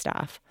affected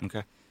staff.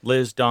 Okay.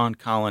 Liz, Dawn,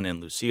 Colin,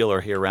 and Lucille are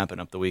here wrapping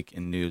up the week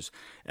in news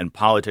and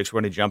politics.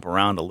 We're going to jump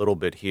around a little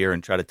bit here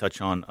and try to touch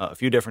on a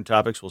few different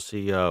topics. We'll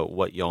see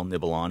what y'all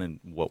nibble on and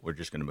what we're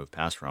just going to move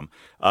past from.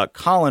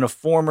 Colin, a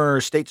former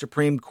state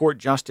Supreme Court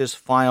justice,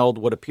 filed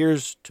what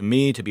appears to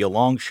me to be a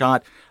long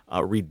shot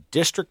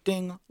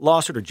redistricting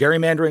lawsuit or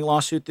gerrymandering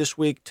lawsuit this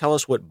week. Tell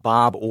us what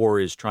Bob Orr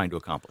is trying to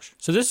accomplish.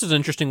 So this is an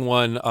interesting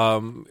one.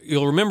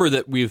 You'll remember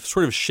that we've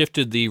sort of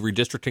shifted the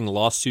redistricting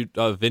lawsuit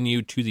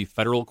venue to the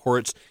federal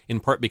courts, in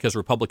part because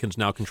Republicans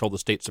now control the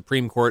state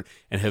Supreme Court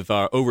and have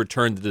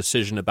overturned the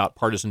decision about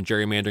partisan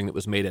gerrymandering that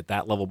was made at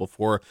that level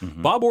before.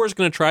 Bob Orr is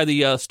going to try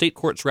the state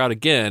courts route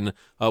again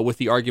with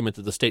the argument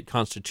that the state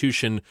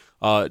constitution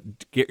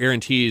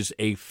guarantees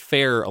a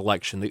fair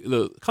election.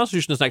 The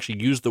Constitution doesn't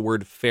actually use the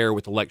word fair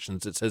with elections.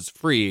 It says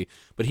free,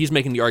 but he's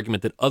making the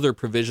argument that other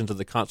provisions of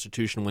the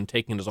Constitution, when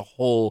taken as a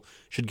whole,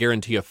 should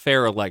guarantee a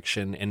fair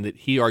election, and that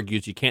he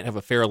argues you can't have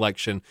a fair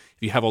election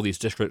if you have all these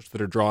districts that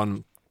are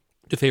drawn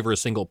to favor a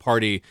single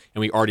party,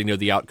 and we already know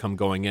the outcome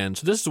going in.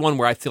 So this is one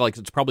where I feel like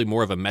it's probably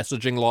more of a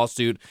messaging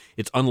lawsuit.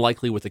 It's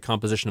unlikely with the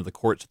composition of the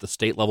courts at the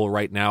state level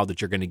right now that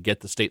you're going to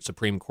get the state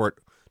Supreme Court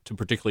to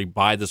particularly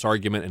buy this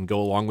argument and go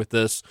along with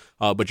this,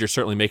 but you're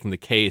certainly making the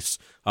case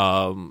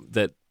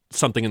that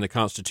something in the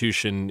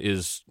Constitution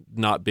is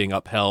not being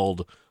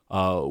upheld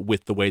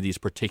with the way these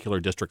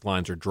particular district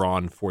lines are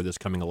drawn for this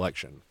coming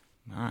election.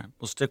 All right.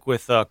 We'll stick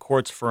with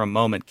courts for a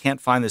moment. Can't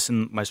find this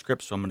in my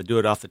script, so I'm going to do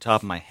it off the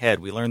top of my head.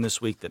 We learned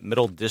this week that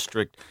Middle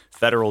District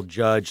Federal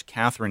Judge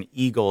Catherine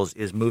Eagles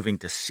is moving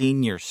to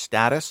senior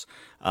status.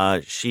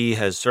 She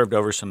has served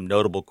over some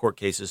notable court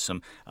cases,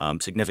 some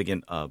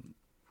significant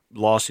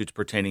lawsuits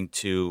pertaining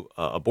to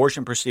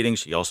abortion proceedings.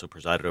 She also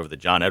presided over the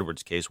John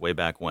Edwards case way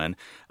back when.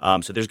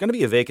 So there's going to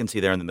be a vacancy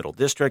there in the Middle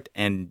District.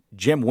 And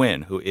Jim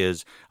Wynn, who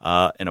is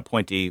an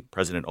appointee,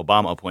 President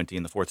Obama appointee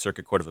in the Fourth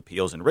Circuit Court of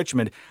Appeals in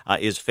Richmond,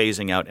 is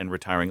phasing out and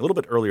retiring a little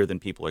bit earlier than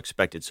people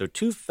expected. So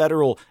 2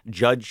 federal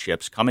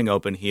judgeships coming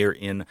open here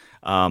in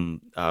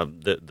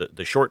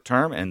the short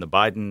term, and the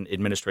Biden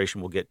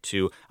administration will get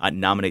to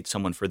nominate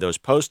someone for those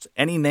posts.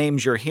 Any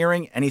names you're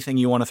hearing, anything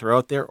you want to throw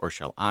out there, or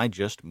shall I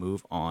just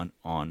move on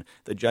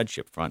the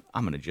judgeship front?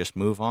 I'm going to just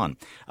move on.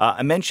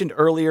 I mentioned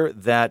earlier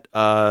that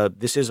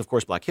this is, of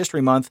course, Black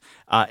History Month,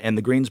 and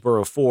the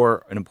Greensboro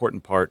Four, an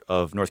important part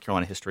of North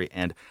Carolina history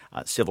and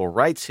civil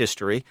rights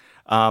history.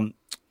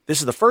 This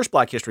is the first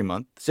Black History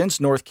Month since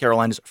North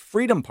Carolina's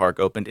Freedom Park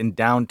opened in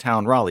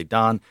downtown Raleigh.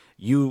 Don,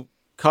 you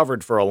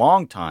covered for a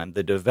long time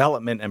the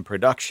development and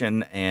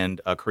production and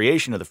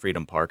creation of the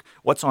Freedom Park.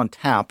 What's on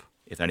tap,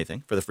 if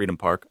anything, for the Freedom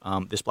Park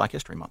this Black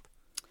History Month?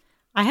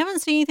 I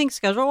haven't seen anything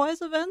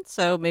schedule-wise events,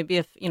 so maybe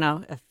if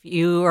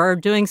you are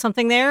doing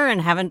something there and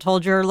haven't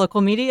told your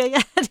local media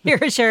yet,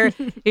 here's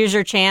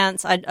your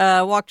chance.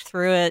 I walked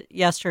through it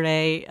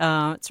yesterday.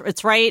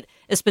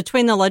 It's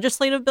between the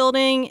Legislative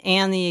Building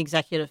and the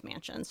Executive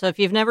Mansion. So if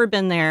you've never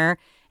been there,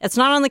 it's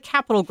not on the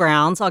Capitol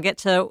grounds. I'll get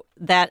to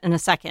that in a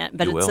second,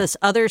 but it's this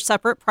other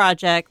separate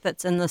project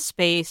that's in the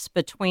space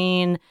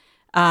between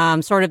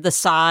sort of the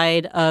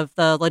side of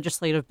the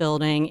Legislative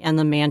Building and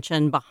the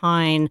mansion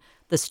behind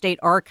the State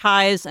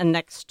Archives and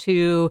next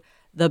to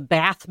the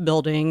Bath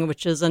Building,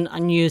 which is an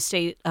unused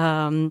state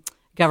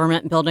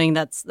government building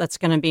that's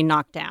going to be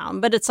knocked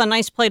down. But it's a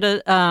nice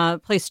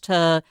place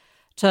to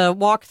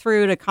walk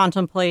through, to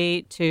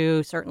contemplate,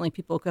 to certainly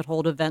people could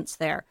hold events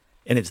there.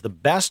 And it's the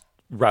best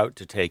route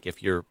to take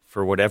if you're,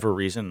 for whatever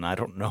reason, and I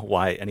don't know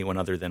why anyone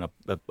other than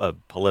a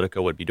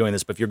Politico would be doing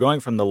this, but if you're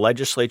going from the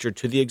legislature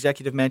to the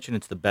executive mansion,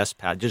 it's the best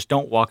path. Just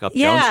don't walk up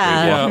Jones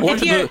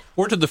Street.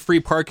 Or to the free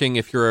parking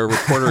if you're a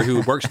reporter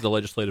who works at the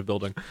legislative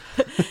building.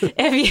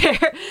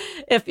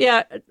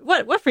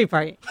 What free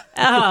parking?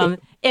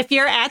 If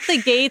you're at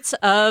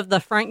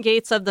the front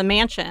gates of the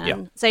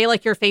mansion, say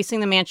like you're facing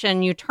the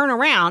mansion, you turn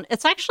around,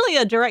 it's actually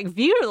a direct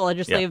view to the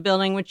legislative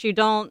building, which you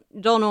don't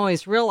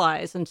always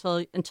realize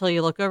until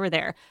you look over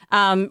there.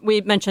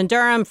 We mentioned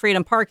Durham,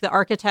 Freedom Park. The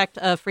architect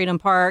of Freedom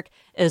Park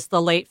is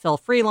the late Phil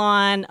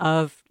Freelon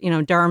of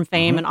Durham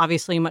fame, and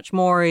obviously much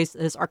more.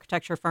 His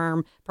architecture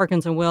firm,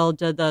 Perkins & Will,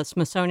 did the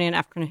Smithsonian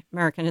African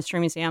American History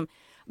Museum.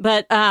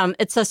 But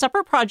it's a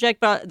separate project,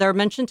 but they're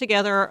mentioned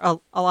together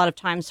a lot of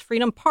times.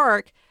 Freedom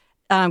Park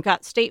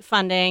got state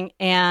funding,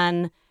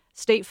 and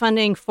state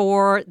funding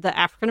for the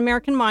African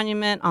American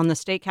Monument on the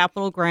state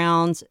capitol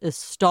grounds is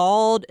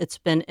stalled. It's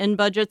been in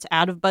budgets,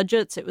 out of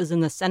budgets. It was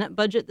in the Senate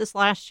budget this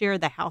last year.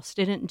 The House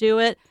didn't do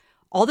it.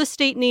 All the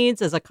state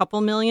needs is a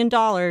couple $1 million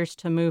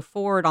to move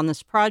forward on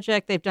this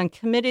project. They've done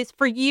committees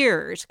for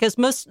years because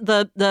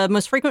the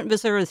most frequent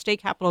visitor to the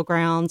state capitol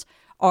grounds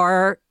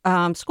are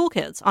school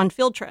kids on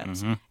field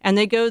trips. And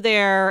they go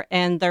there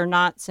and they're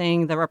not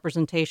seeing the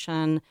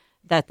representation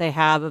that they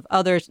have of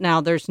others.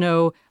 Now, there's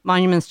no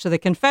monuments to the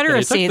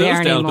Confederacy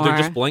there anymore. But they're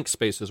just blank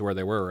spaces where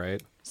they were,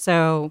 right?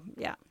 So,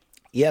 yeah.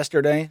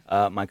 Yesterday,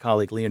 my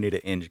colleague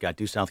Leonida Inge got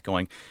Due South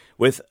going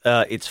with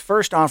its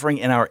first offering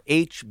in our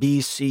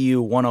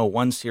HBCU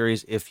 101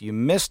 series. If you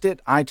missed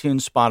it,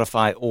 iTunes,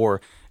 Spotify,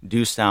 or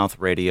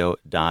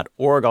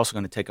DueSouthRadio.org. Also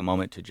going to take a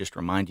moment to just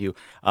remind you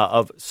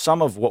of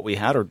some of what we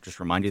had, or just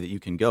remind you that you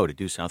can go to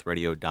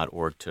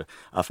DueSouthRadio.org to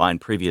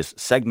find previous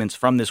segments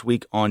from this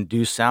week on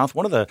Due South.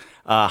 One of the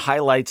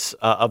highlights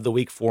of the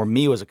week for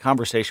me was a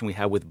conversation we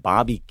had with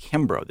Bobby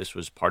Kimbrough. This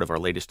was part of our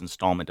latest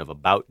installment of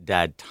About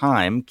Dad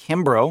Time.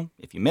 Kimbrough,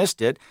 if you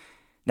missed it,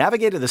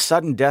 navigated the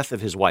sudden death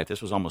of his wife.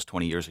 This was almost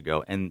 20 years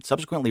ago, and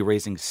subsequently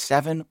raising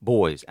 7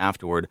 boys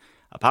afterward.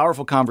 A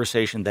powerful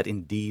conversation that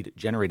indeed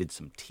generated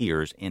some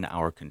tears in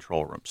our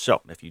control room.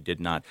 So if you did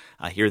not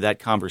hear that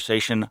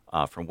conversation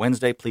from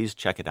Wednesday, please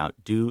check it out,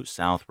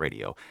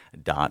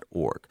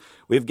 DueSouthRadio.org.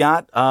 We've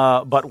got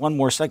but one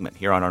more segment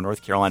here on our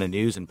North Carolina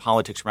News and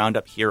Politics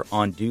Roundup here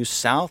on Due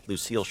South.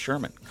 Lucille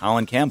Sherman,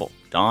 Colin Campbell,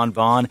 Don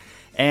Vaughn,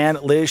 and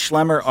Liz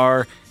Schlemmer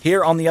are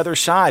here on the other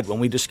side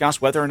when we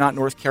discuss whether or not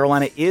North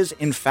Carolina is,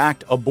 in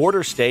fact, a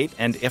border state,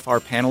 and if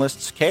our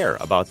panelists care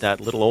about that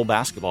little old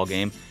basketball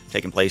game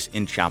taking place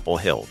in Chapel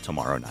Hill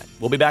tomorrow night.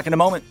 We'll be back in a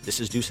moment.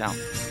 This is Due South.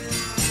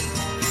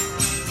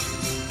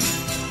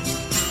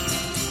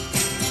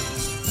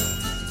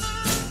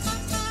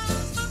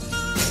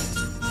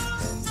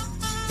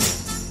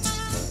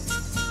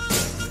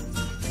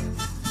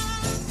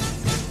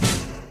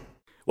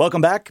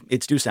 Welcome back.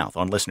 It's Due South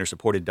on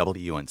listener-supported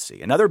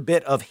WUNC. Another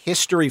bit of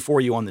history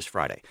for you on this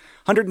Friday.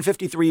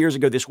 153 years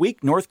ago this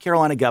week, North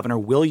Carolina Governor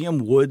William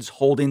Woods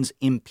Holden's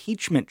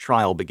impeachment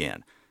trial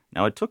began.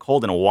 Now, it took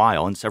Holden a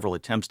while and several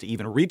attempts to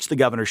even reach the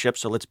governorship,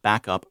 so let's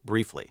back up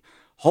briefly.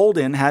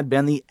 Holden had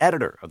been the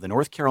editor of the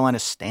North Carolina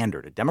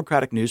Standard, a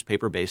Democratic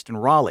newspaper based in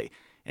Raleigh,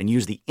 and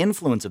used the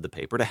influence of the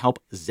paper to help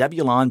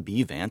Zebulon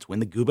B. Vance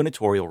win the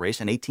gubernatorial race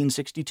in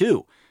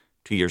 1862.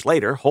 2 years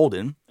later,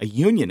 Holden, a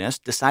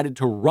Unionist, decided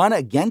to run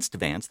against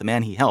Vance, the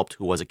man he helped,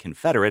 who was a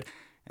Confederate,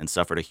 and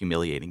suffered a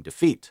humiliating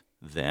defeat.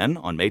 Then,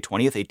 on May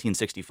 20th,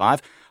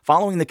 1865,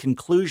 following the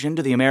conclusion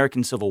to the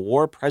American Civil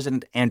War,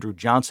 President Andrew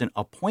Johnson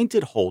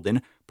appointed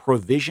Holden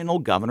provisional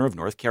governor of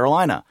North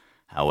Carolina.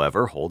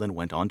 However, Holden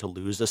went on to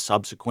lose a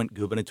subsequent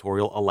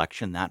gubernatorial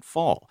election that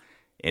fall.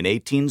 In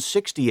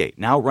 1868,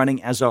 now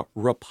running as a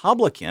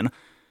Republican,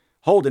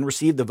 Holden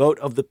received the vote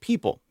of the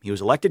people. He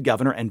was elected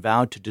governor and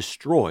vowed to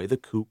destroy the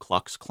Ku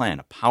Klux Klan,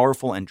 a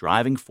powerful and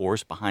driving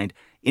force behind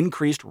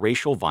increased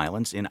racial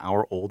violence in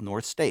our Old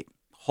North state.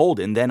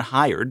 Holden then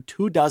hired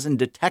 24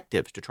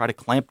 detectives to try to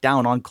clamp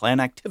down on Klan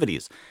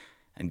activities.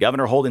 And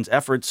Governor Holden's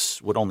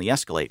efforts would only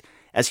escalate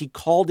as he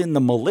called in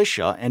the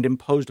militia and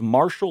imposed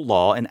martial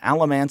law in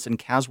Alamance and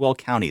Caswell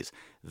counties.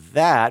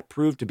 That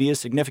proved to be a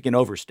significant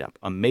overstep.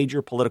 A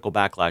major political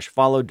backlash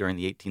followed during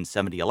the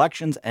 1870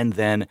 elections and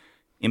then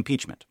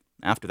impeachment.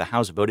 After the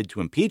House voted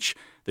to impeach,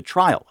 the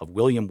trial of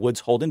William Woods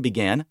Holden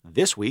began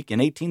this week in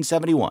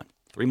 1871.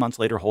 3 months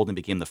later, Holden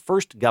became the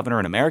first governor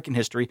in American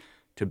history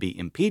to be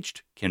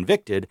impeached,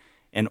 convicted,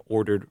 and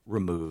ordered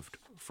removed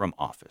from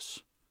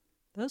office.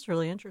 That's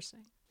really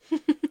interesting.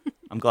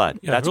 I'm glad.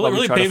 Yeah, That's it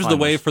really paves the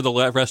way this. for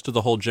the rest of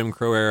the whole Jim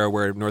Crow era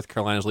where North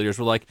Carolina's leaders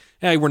were like,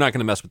 hey, we're not going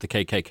to mess with the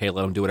KKK.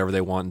 Let them do whatever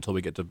they want until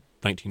we get to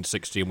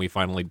 1960 and we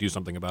finally do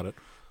something about it.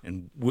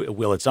 And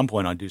we'll at some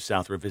point on Due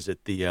South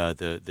revisit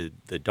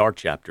the dark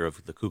chapter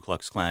of the Ku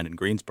Klux Klan in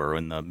Greensboro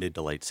in the mid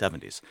to late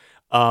 70s.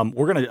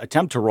 We're going to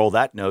attempt to roll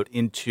that note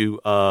into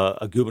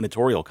a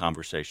gubernatorial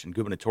conversation,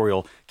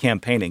 gubernatorial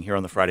campaigning here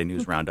on the Friday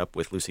News Roundup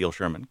with Lucille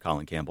Sherman,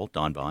 Colin Campbell,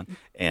 Don Vaughn,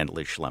 and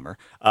Liz Schlemmer.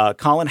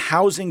 Colin,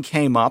 housing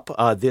came up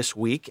this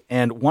week,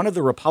 and one of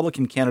the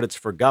Republican candidates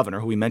for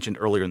governor, who we mentioned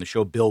earlier in the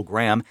show, Bill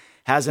Graham,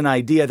 has an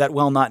idea that,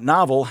 while not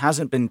novel,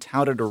 hasn't been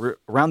touted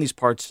around these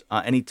parts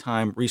any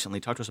time recently.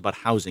 Talk to us about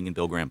housing and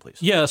Bill Graham, please.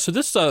 Yeah, so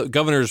this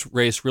governor's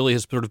race really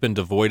has sort of been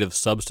devoid of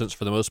substance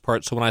for the most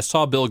part. So when I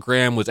saw Bill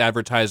Graham was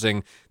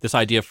advertising this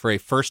idea for a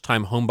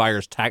first-time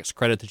homebuyer's tax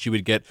credit that you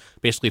would get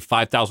basically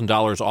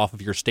 $5,000 off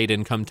of your state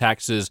income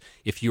taxes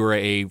if you were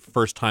a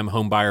first-time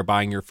homebuyer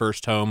buying your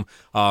first home,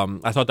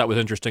 I thought that was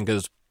interesting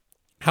because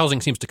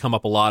housing seems to come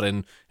up a lot.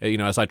 And,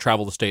 as I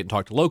travel the state and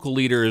talk to local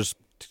leaders,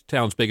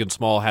 towns big and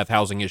small have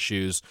housing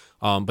issues,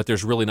 but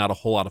there's really not a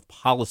whole lot of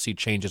policy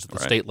changes at the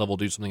state level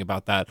to do something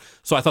about that.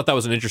 So I thought that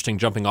was an interesting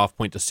jumping off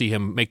point to see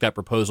him make that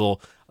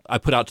proposal. I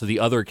put out to the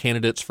other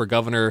candidates for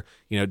governor,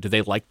 do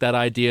they like that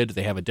idea? Do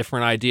they have a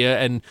different idea?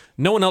 And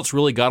no one else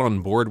really got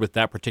on board with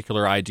that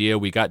particular idea.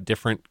 We got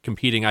different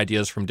competing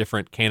ideas from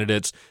different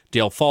candidates.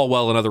 Dale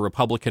Folwell, another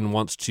Republican,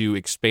 wants to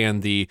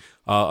expand the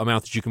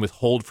amount that you can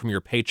withhold from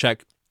your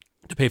paycheck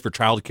to pay for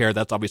childcare.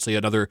 That's obviously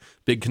another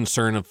big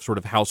concern of sort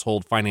of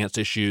household finance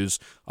issues.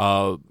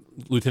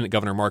 Lieutenant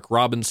Governor Mark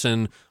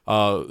Robinson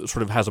sort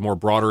of has a more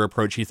broader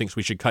approach. He thinks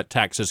we should cut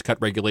taxes, cut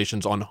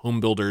regulations on home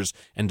builders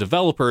and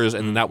developers,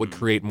 and then that would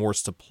create more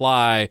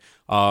supply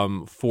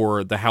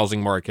for the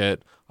housing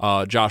market.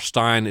 Josh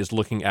Stein is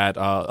looking at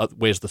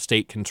ways the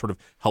state can sort of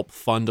help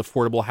fund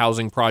affordable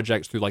housing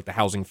projects through like the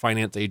Housing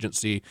Finance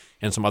Agency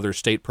and some other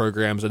state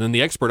programs. And then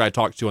the expert I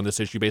talked to on this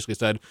issue basically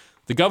said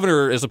the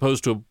governor, as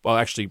opposed to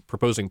actually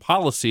proposing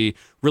policy,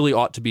 really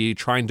ought to be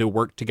trying to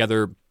work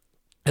together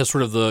as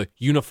sort of the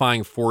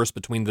unifying force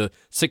between the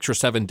 6 or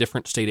 7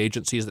 different state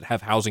agencies that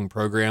have housing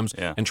programs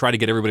and try to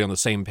get everybody on the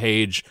same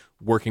page,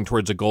 working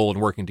towards a goal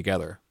and working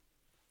together.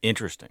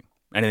 Interesting.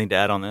 Anything to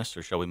add on this,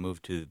 or shall we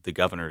move to the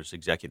governor's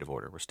executive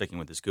order? We're sticking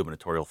with this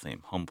gubernatorial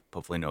theme.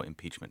 Hopefully no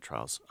impeachment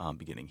trials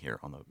beginning here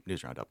on the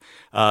News Roundup.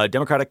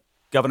 Democratic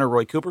Governor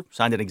Roy Cooper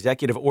signed an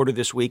executive order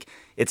this week.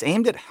 It's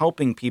aimed at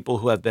helping people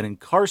who have been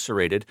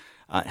incarcerated,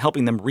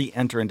 helping them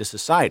re-enter into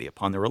society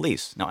upon their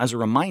release. Now, as a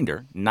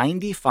reminder,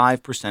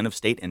 95% of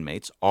state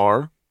inmates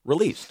are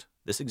released.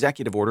 This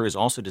executive order is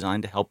also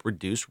designed to help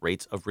reduce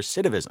rates of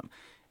recidivism.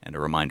 And a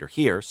reminder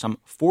here, some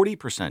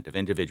 40% of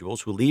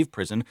individuals who leave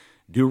prison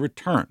do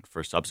return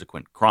for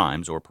subsequent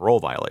crimes or parole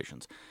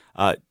violations.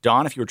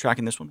 Don, if you were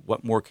tracking this one,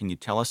 what more can you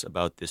tell us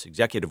about this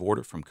executive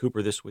order from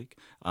Cooper this week,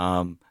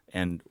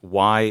 and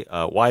why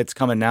it's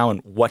coming now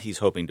and what he's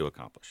hoping to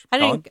accomplish? I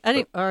was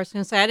going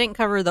to say I didn't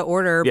cover the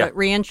order, but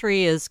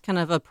reentry is kind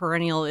of a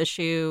perennial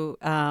issue.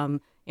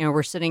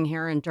 We're sitting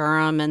here in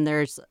Durham, and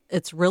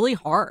it's really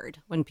hard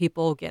when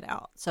people get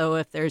out. So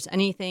if there's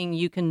anything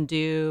you can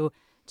do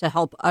to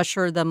help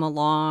usher them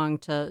along,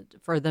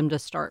 for them to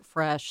start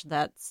fresh,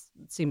 that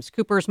seems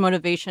Cooper's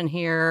motivation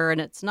here. And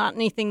it's not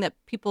anything that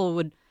people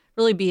would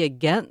really be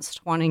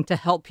against, wanting to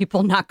help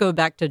people not go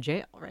back to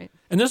jail, right?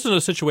 And this is a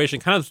situation,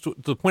 kind of to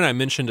the point I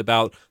mentioned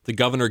about the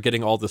governor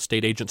getting all the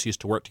state agencies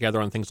to work together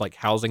on things like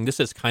housing. This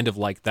is kind of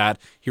like that.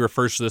 He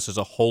refers to this as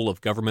a whole of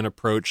government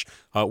approach,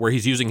 where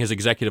he's using his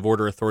executive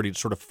order authority to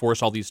sort of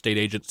force all these state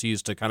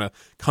agencies to kind of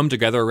come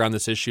together around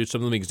this issue.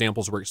 Some of the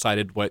examples we're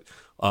excited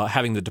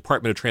having the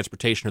Department of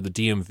Transportation or the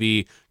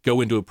DMV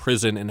go into a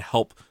prison and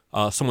help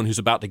someone who's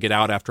about to get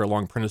out after a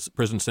long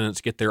prison sentence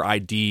get their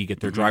ID, get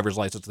their driver's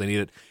license if they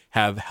need it,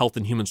 have Health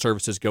and Human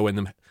Services go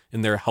in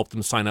there, help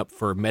them sign up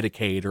for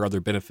Medicaid or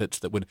other benefits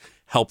that would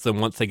help them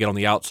once they get on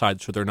the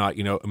outside so they're not,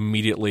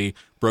 immediately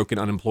broken,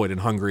 unemployed, and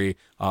hungry.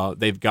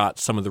 They've got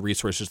some of the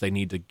resources they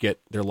need to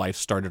get their life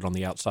started on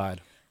the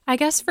outside. I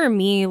guess for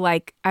me,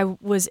 I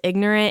was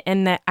ignorant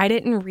in that I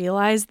didn't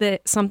realize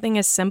that something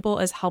as simple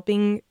as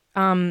helping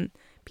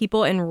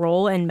people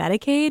enroll in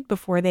Medicaid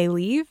before they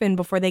leave and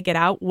before they get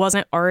out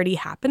wasn't already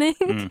happening.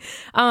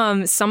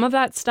 Some of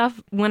that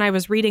stuff, when I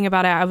was reading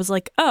about it, I was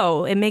like,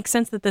 oh, it makes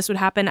sense that this would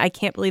happen. I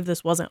can't believe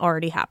this wasn't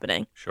already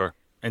happening. Sure.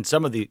 And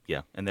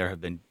and there have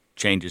been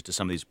changes to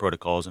some of these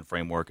protocols and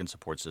framework and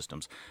support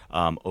systems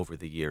over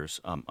the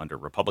years under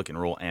Republican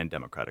rule and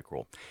Democratic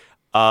rule.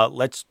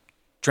 Let's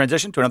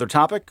transition to another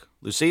topic.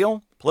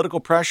 Lucille,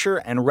 political pressure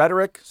and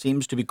rhetoric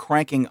seems to be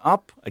cranking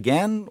up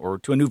again, or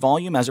to a new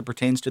volume, as it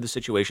pertains to the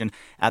situation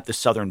at the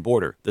southern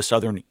border, the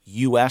southern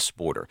U.S.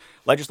 border.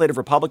 Legislative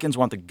Republicans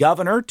want the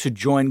governor to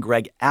join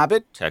Greg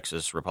Abbott,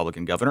 Texas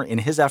Republican governor, in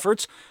his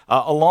efforts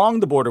along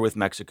the border with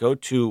Mexico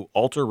to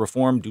alter,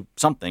 reform, do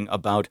something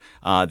about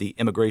the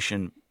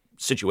immigration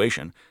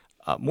situation.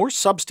 More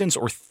substance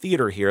or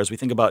theater here as we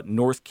think about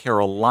North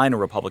Carolina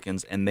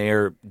Republicans and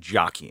their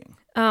jockeying.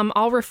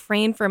 I'll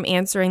refrain from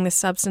answering the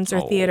substance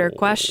or theater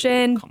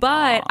question,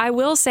 but I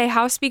will say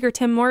House Speaker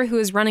Tim Moore, who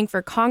is running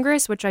for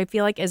Congress, which I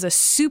feel like is a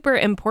super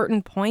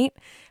important point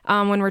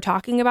when we're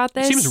talking about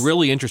this. He seems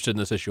really interested in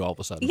this issue all of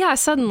a sudden. Yeah,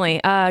 suddenly.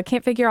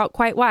 Can't figure out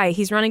quite why.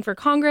 He's running for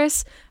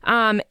Congress,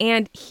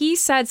 and he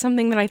said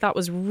something that I thought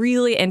was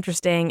really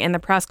interesting in the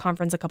press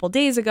conference a couple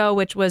days ago,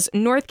 which was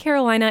North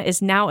Carolina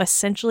is now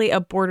essentially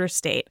a border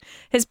state.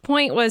 His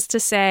point was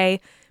to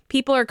say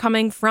people are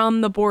coming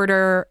from the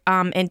border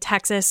in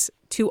Texas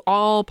to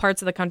all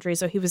parts of the country.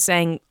 So he was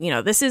saying,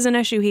 this is an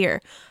issue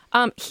here.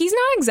 He's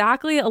not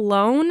exactly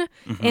alone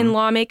in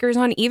lawmakers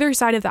on either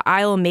side of the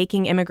aisle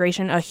making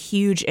immigration a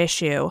huge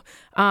issue.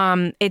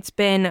 It's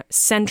been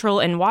central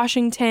in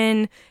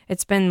Washington.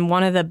 It's been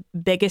one of the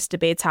biggest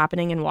debates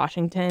happening in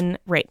Washington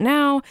right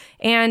now.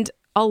 And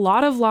a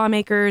lot of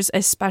lawmakers,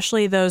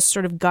 especially those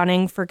sort of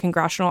gunning for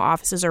congressional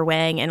offices, are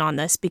weighing in on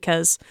this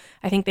because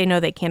I think they know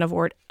they can't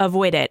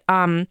avoid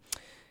it.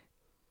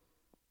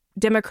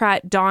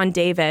 Democrat Don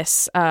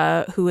Davis,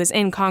 who is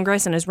in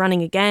Congress and is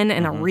running again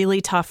in a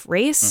really tough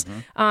race,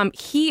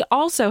 he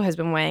also has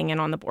been weighing in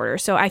on the border.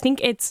 So I think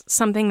it's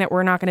something that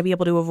we're not going to be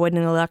able to avoid in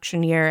an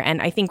election year.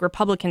 And I think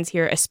Republicans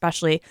here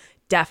especially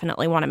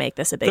definitely want to make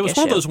this a big issue. It was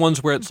one of those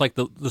ones where it's like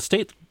the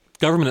state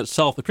government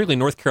itself, particularly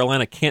North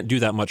Carolina, can't do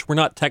that much. We're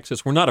not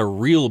Texas. We're not a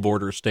real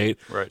border state.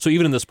 Right. So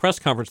even in this press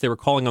conference, they were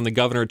calling on the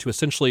governor to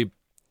essentially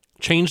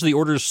change the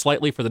orders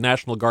slightly for the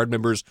National Guard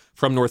members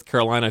from North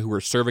Carolina who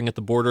were serving at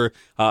the border.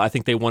 I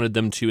think they wanted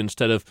them to,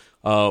 instead of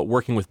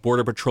working with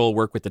Border Patrol,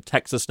 work with the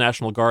Texas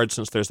National Guard,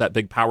 since there's that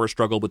big power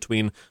struggle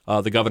between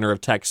the governor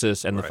of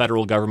Texas and the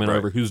federal government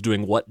over who's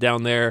doing what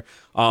down there.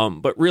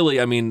 But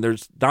really, I mean,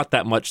 there's not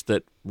that much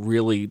that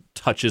really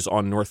touches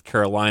on North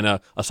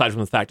Carolina, aside from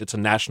the fact it's a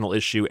national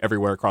issue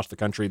everywhere across the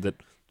country that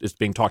is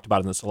being talked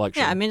about in this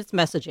election. Yeah, I mean, it's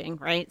messaging,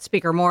 right?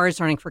 Speaker Moore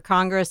is running for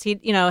Congress.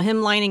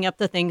 Him lining up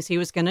the things he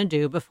was going to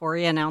do before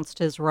he announced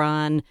his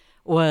run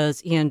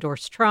was he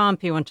endorsed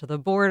Trump. He went to the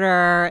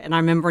border. And I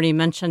remember when he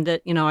mentioned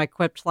it, I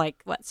quipped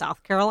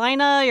South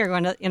Carolina? You're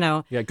going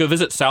to, Yeah, go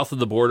visit south of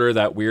the border,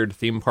 that weird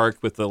theme park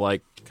with the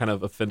kind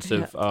of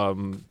offensive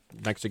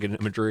Mexican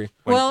imagery.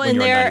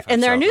 In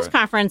their news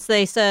conference,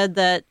 they said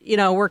that,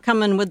 we're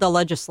coming with the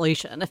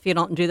legislation if you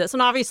don't do this.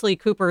 And obviously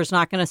Cooper is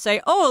not going to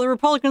say, the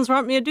Republicans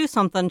want me to do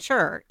something.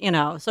 Sure.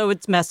 So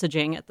it's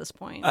messaging at this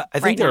point. I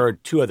think there are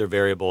two other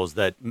variables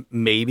that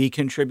maybe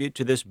contribute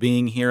to this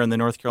being here in the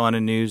North Carolina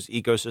news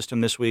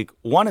ecosystem this week.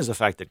 One is the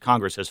fact that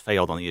Congress has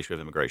failed on the issue of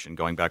immigration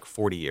going back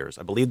 40 years.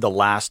 I believe the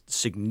last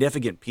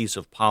significant piece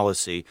of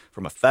policy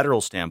from a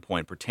federal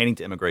standpoint pertaining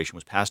to immigration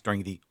was passed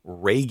during the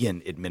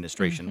Reagan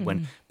administration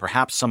when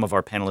perhaps some of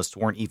our panelists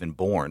weren't even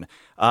born.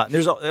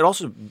 It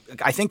also,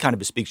 I think, kind of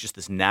bespeaks just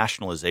this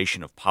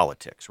nationalization of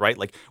politics, right?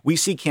 Like we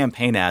see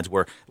campaign ads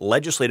where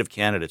legislative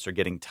candidates are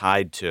getting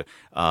tied to,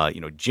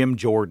 Jim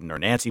Jordan or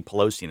Nancy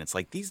Pelosi, and it's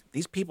like these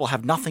people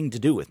have nothing to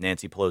do with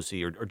Nancy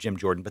Pelosi or Jim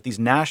Jordan, but these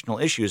national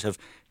issues have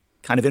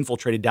kind of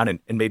infiltrated down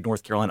and made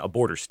North Carolina a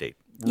border state.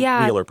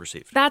 Yeah, real or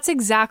perceived. That's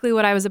exactly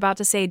what I was about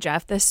to say,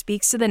 Jeff. This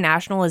speaks to the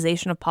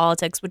nationalization of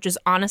politics, which is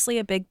honestly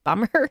a big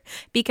bummer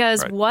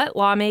because what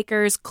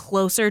lawmakers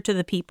closer to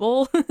the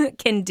people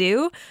can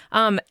do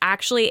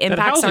actually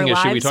impacts our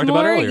lives we talked more.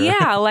 About earlier.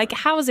 Yeah, like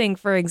housing,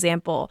 for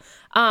example,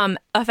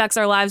 affects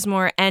our lives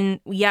more. And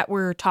yet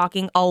we're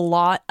talking a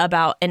lot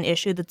about an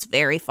issue that's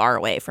very far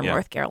away from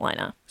North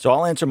Carolina. So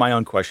I'll answer my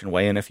own question.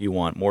 Weigh in if you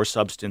want. More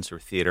substance or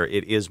theater?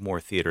 It is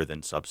more theater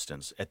than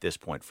substance at this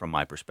point from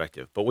my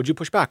perspective. But would you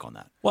push back on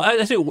that? Well,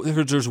 I think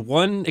there's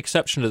one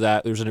exception to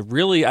that. There's a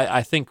really,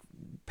 I think,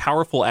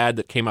 powerful ad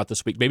that came out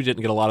this week. Maybe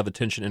didn't get a lot of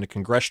attention in a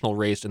congressional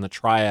race in the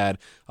Triad.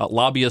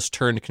 Lobbyist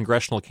turned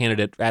congressional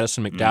candidate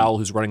Addison McDowell,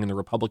 who's running in the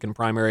Republican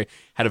primary,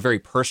 had a very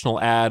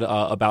personal ad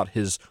about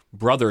his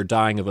brother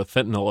dying of a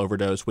fentanyl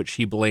overdose, which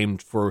he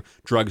blamed for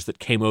drugs that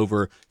came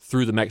over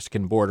through the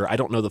Mexican border. I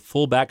don't know the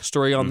full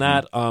backstory on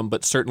that,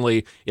 but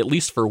certainly, at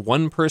least for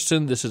one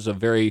person, this is a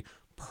very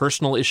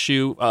personal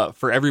issue.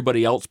 For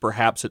everybody else,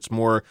 perhaps it's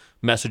more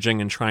messaging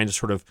and trying to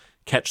sort of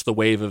catch the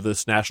wave of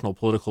this national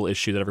political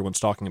issue that everyone's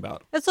talking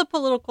about. It's a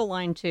political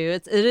line too.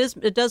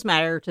 It does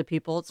matter to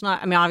people. It's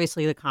not. I mean,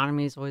 obviously, the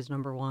economy is always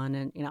number one,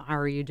 and how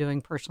are you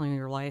doing personally in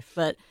your life?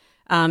 But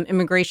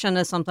immigration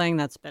is something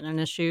that's been an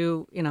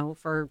issue,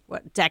 for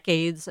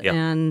decades,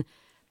 and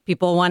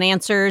people want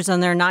answers,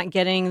 and they're not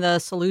getting the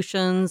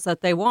solutions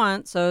that they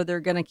want, so they're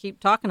going to keep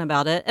talking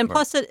about it. And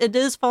plus, it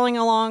is falling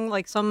along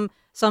like some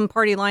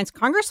party lines.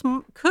 Congress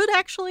could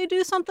actually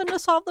do something to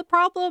solve the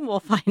problem. We'll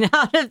find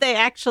out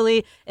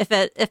if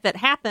it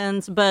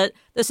happens. But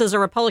this is a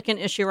Republican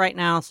issue right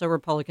now, so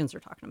Republicans are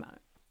talking about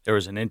it. There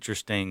was an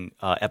interesting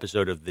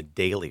episode of The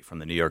Daily from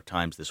the New York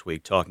Times this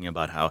week talking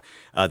about how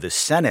the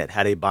Senate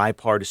had a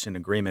bipartisan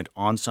agreement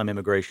on some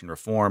immigration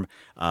reform,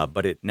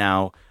 but it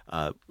now,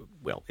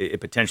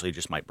 it potentially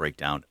just might break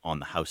down on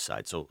the House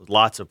side. So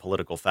lots of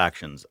political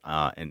factions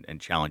and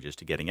challenges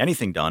to getting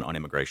anything done on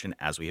immigration,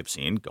 as we have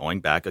seen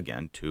going back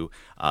again to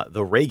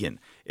the Reagan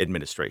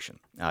administration.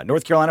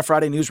 North Carolina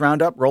Friday News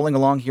Roundup rolling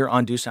along here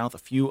on Due South. A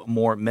few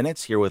more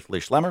minutes here with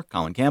Lish Lemmer,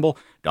 Colin Campbell,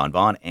 Don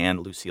Vaughn, and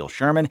Lucille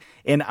Sherman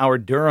in our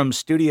Durham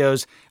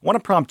studios. I want to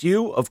prompt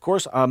you, of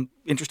course,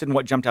 interested in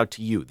what jumped out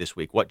to you this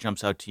week. What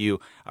jumps out to you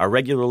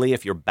regularly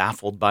if you're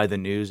baffled by the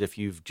news, if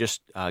you've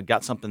just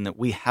got something that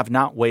we have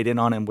not weighed in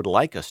on and would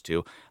like us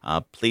to,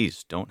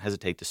 please don't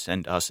hesitate to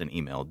send us an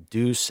email,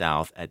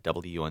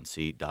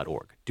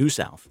 duesouth@WUNC.org.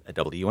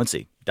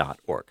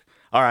 duesouth@WUNC.org.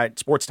 All right,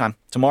 sports time.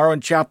 Tomorrow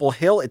in Chapel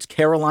Hill, it's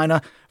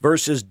Carolina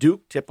versus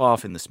Duke.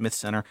 Tip-off in the Smith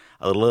Center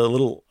a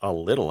little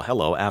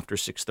hello after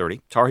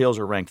 6:30. Tar Heels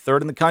are ranked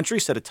 3rd in the country,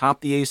 set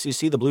atop the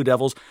ACC. The Blue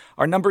Devils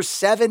are number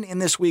 7 in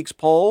this week's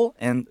poll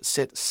and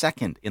sit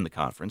 2nd in the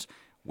conference.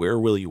 Where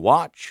will you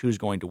watch? Who's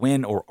going to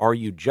win? Or are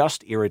you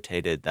just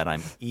irritated that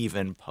I'm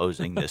even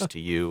posing this to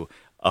you,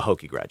 a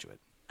Hokie graduate?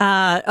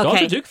 Okay.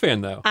 Dawn's a Duke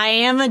fan, though. I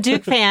am a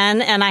Duke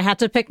fan, and I had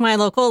to pick my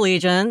local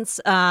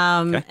allegiance,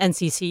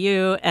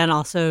 NCCU, and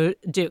also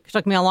Duke. It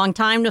took me a long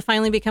time to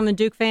finally become a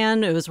Duke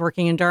fan. It was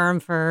working in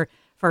Durham for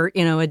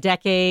a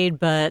decade,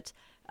 but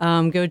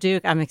go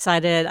Duke. I'm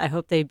excited. I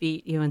hope they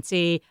beat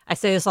UNC. I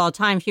say this all the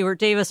time. Hubert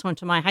Davis went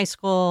to my high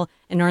school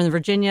in Northern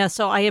Virginia,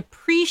 so I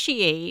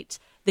appreciate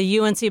the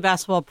UNC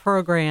basketball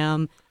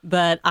program,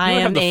 but I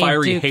am a Duke fan. The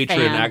fiery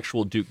hatred an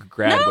actual Duke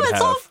grad would have. No,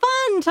 it's all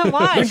fun to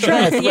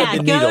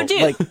watch. Go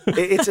Duke.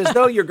 It's as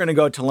though you're going to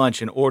go to lunch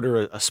and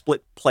order a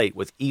split plate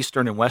with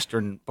Eastern and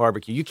Western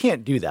barbecue. You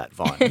can't do that,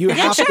 Vaughn. You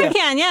have sure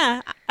can, yeah.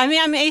 I mean,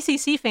 I'm an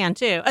ACC fan,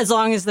 too, as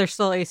long as they're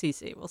still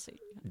ACC. We'll see.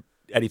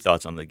 Any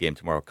thoughts on the game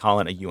tomorrow?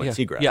 Colin, a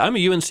UNC grad. Yeah, I'm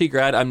a UNC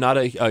grad. I'm not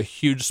a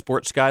huge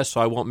sports guy, so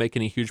I won't make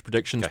any huge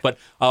predictions. Okay.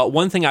 But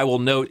one thing I will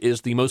note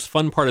is the most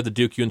fun part of the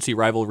Duke-UNC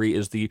rivalry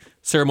is the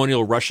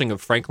ceremonial rushing of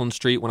Franklin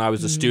Street. When I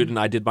was a student,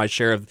 I did my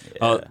share of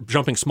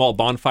jumping small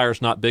bonfires,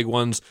 not big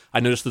ones. I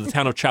noticed that the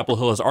town of Chapel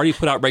Hill has already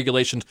put out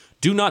regulations.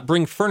 Do not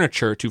bring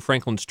furniture to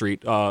Franklin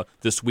Street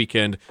this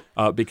weekend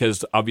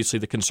because obviously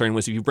the concern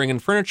was if you bring in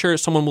furniture,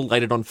 someone will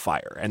light it on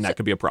fire, and that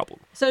could be a problem.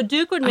 So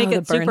Duke would make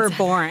it super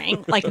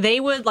boring. They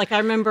would,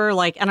 I remember,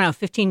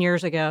 15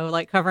 years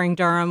ago, covering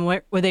Durham,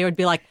 where they would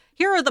be like,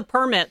 here are the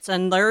permits,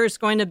 and there's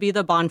going to be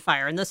the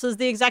bonfire, and this is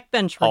the exact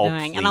bench we're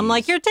doing. Please. And I'm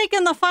like, you're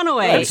taking the fun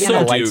away.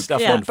 Light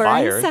stuff on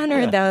fire. Burn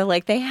Center, though,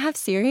 they have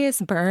serious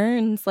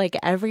burns.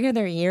 Every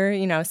other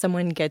year,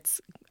 someone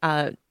gets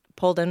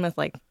pulled in with,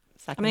 college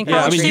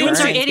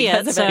students are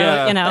idiots, so,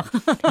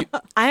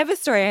 I have a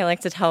story I like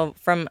to tell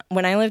from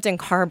when I lived in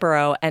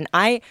Carborough, and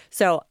I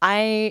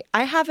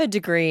have a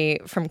degree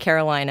from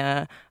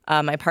Carolina.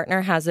 My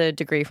partner has a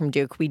degree from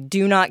Duke. We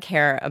do not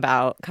care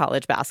about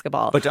college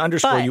basketball. But to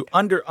underscore, you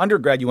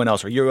undergrad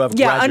UNL, or you have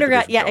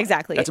undergrad. Yeah, Durham.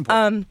 Exactly. That's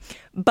important.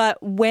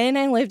 But when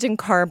I lived in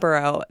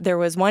Carborough, there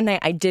was one night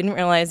I didn't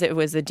realize it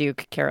was a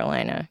Duke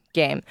Carolina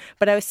game.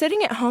 But I was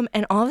sitting at home,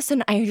 and all of a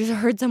sudden I just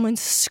heard someone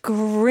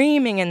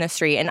screaming in the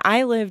street, and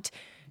I lived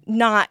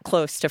not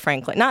close to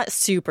Franklin, not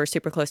super,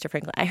 super close to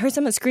Franklin. I heard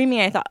someone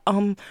screaming. I thought,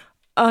 am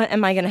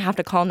I going to have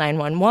to call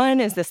 911?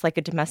 Is this a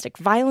domestic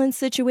violence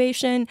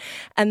situation?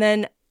 And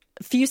then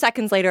a few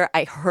seconds later,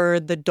 I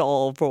heard the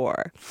dull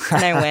roar,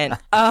 and I went,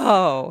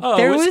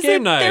 there was a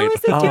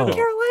Duke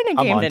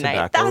Carolina game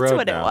tonight. That's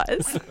what it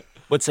was.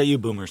 What say you,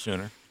 Boomer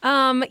Sooner?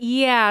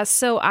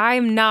 So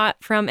I'm not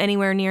from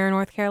anywhere near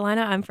North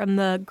Carolina. I'm from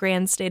the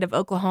grand state of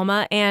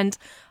Oklahoma, and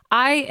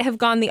I have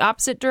gone the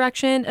opposite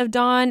direction of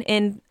Dawn,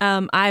 and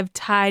I've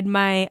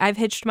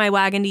hitched my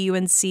wagon to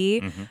UNC.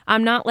 Mm-hmm.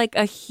 I'm not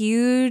a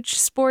huge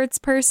sports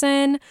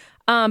person,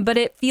 but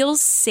it feels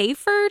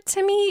safer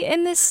to me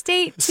in this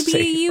state to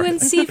be a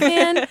UNC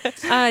fan.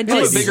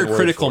 Just a bigger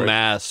critical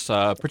mass,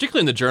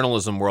 particularly in the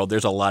journalism world.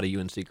 There's a lot of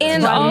UNC fans.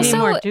 And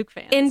also Duke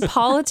fans. In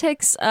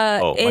politics,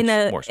 in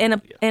a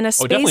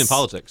space. Oh, definitely in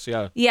politics,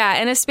 yeah.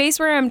 Yeah, in a space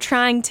where I'm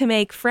trying to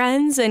make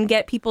friends and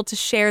get people to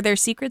share their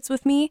secrets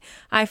with me,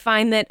 I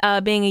find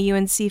that being a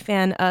UNC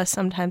fan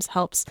sometimes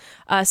helps.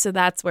 So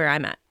that's where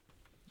I'm at.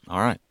 All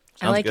right.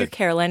 I like your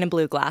Carolina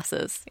blue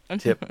glasses.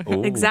 Tip.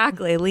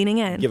 Exactly, leaning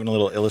in. Giving a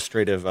little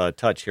illustrative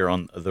touch here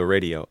on the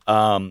radio.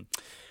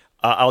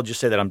 I'll just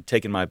say that I'm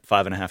taking my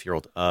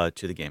 5.5-year-old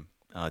to the game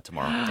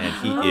tomorrow, and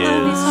he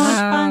is. So much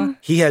fun.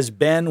 He has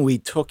been. We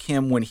took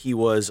him when he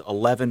was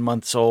 11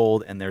 months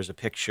old, and there's a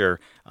picture.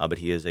 But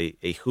he is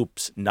a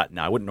hoops nut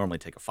now. I wouldn't normally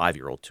take a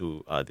 5-year-old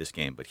to this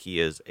game, but he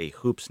is a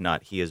hoops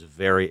nut. He is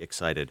very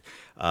excited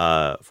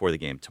for the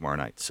game tomorrow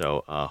night.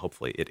 So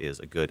hopefully it is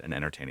a good and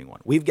entertaining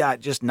one. We've got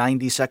just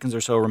 90 seconds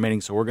or so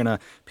remaining, so we're going to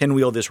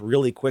pinwheel this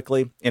really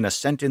quickly in a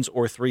sentence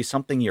or three,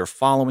 something you're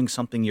following,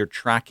 something you're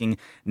tracking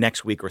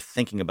next week or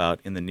thinking about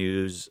in the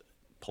news,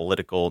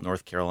 political,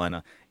 North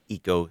Carolina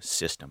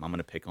ecosystem. I'm going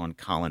to pick on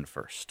Colin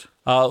first.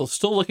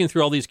 Still looking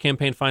through all these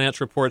campaign finance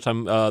reports.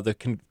 The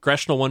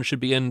congressional one should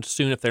be in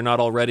soon if they're not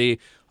already,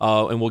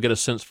 and we'll get a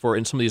sense for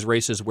in some of these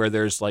races where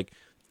there's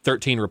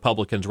 13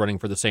 Republicans running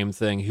for the same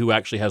thing, who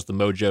actually has the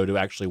mojo to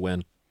actually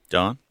win.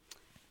 Dawn?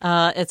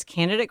 It's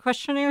candidate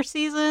questionnaire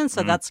season,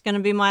 so that's going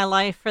to be my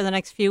life for the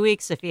next few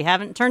weeks. If you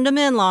haven't turned them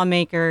in,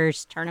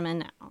 lawmakers, turn them in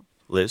now.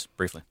 Liz,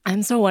 briefly.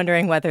 I'm still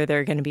wondering whether there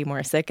are going to be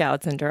more sick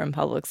outs in Durham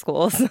Public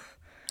Schools.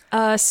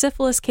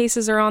 Syphilis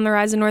cases are on the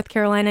rise in North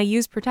Carolina.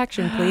 Use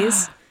protection,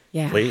 please.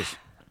 Yeah. Please.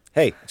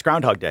 Hey, it's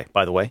Groundhog Day,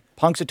 by the way.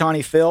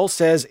 Punxsutawney Phil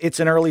says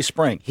it's an early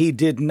spring. He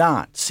did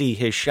not see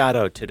his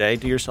shadow today.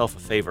 Do yourself a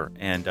favor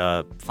and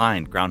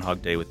find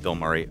Groundhog Day with Bill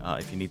Murray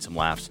if you need some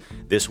laughs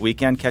this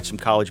weekend. Catch some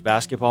college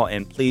basketball,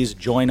 and please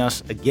join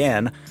us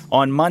again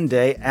on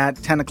Monday at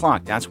 10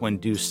 o'clock. That's when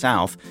Due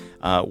South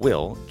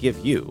will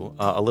give you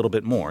a little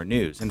bit more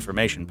news,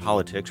 information,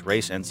 politics,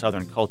 race, and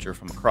Southern culture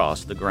from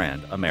across the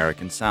grand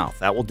American South.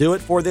 That will do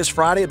it for this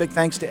Friday. A big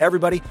thanks to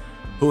everybody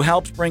who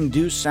helps bring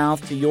Due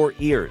South to your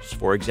ears.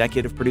 For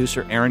executive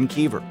producer Aaron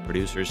Keever,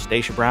 producers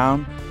Stacia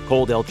Brown,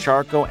 Cole Del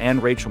Charco,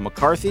 and Rachel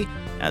McCarthy,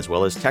 as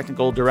well as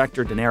technical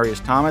director Denarius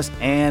Thomas,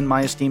 and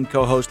my esteemed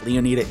co-host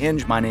Leonida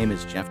Inge. My name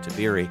is Jeff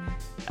Tiberii.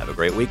 Have a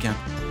great weekend.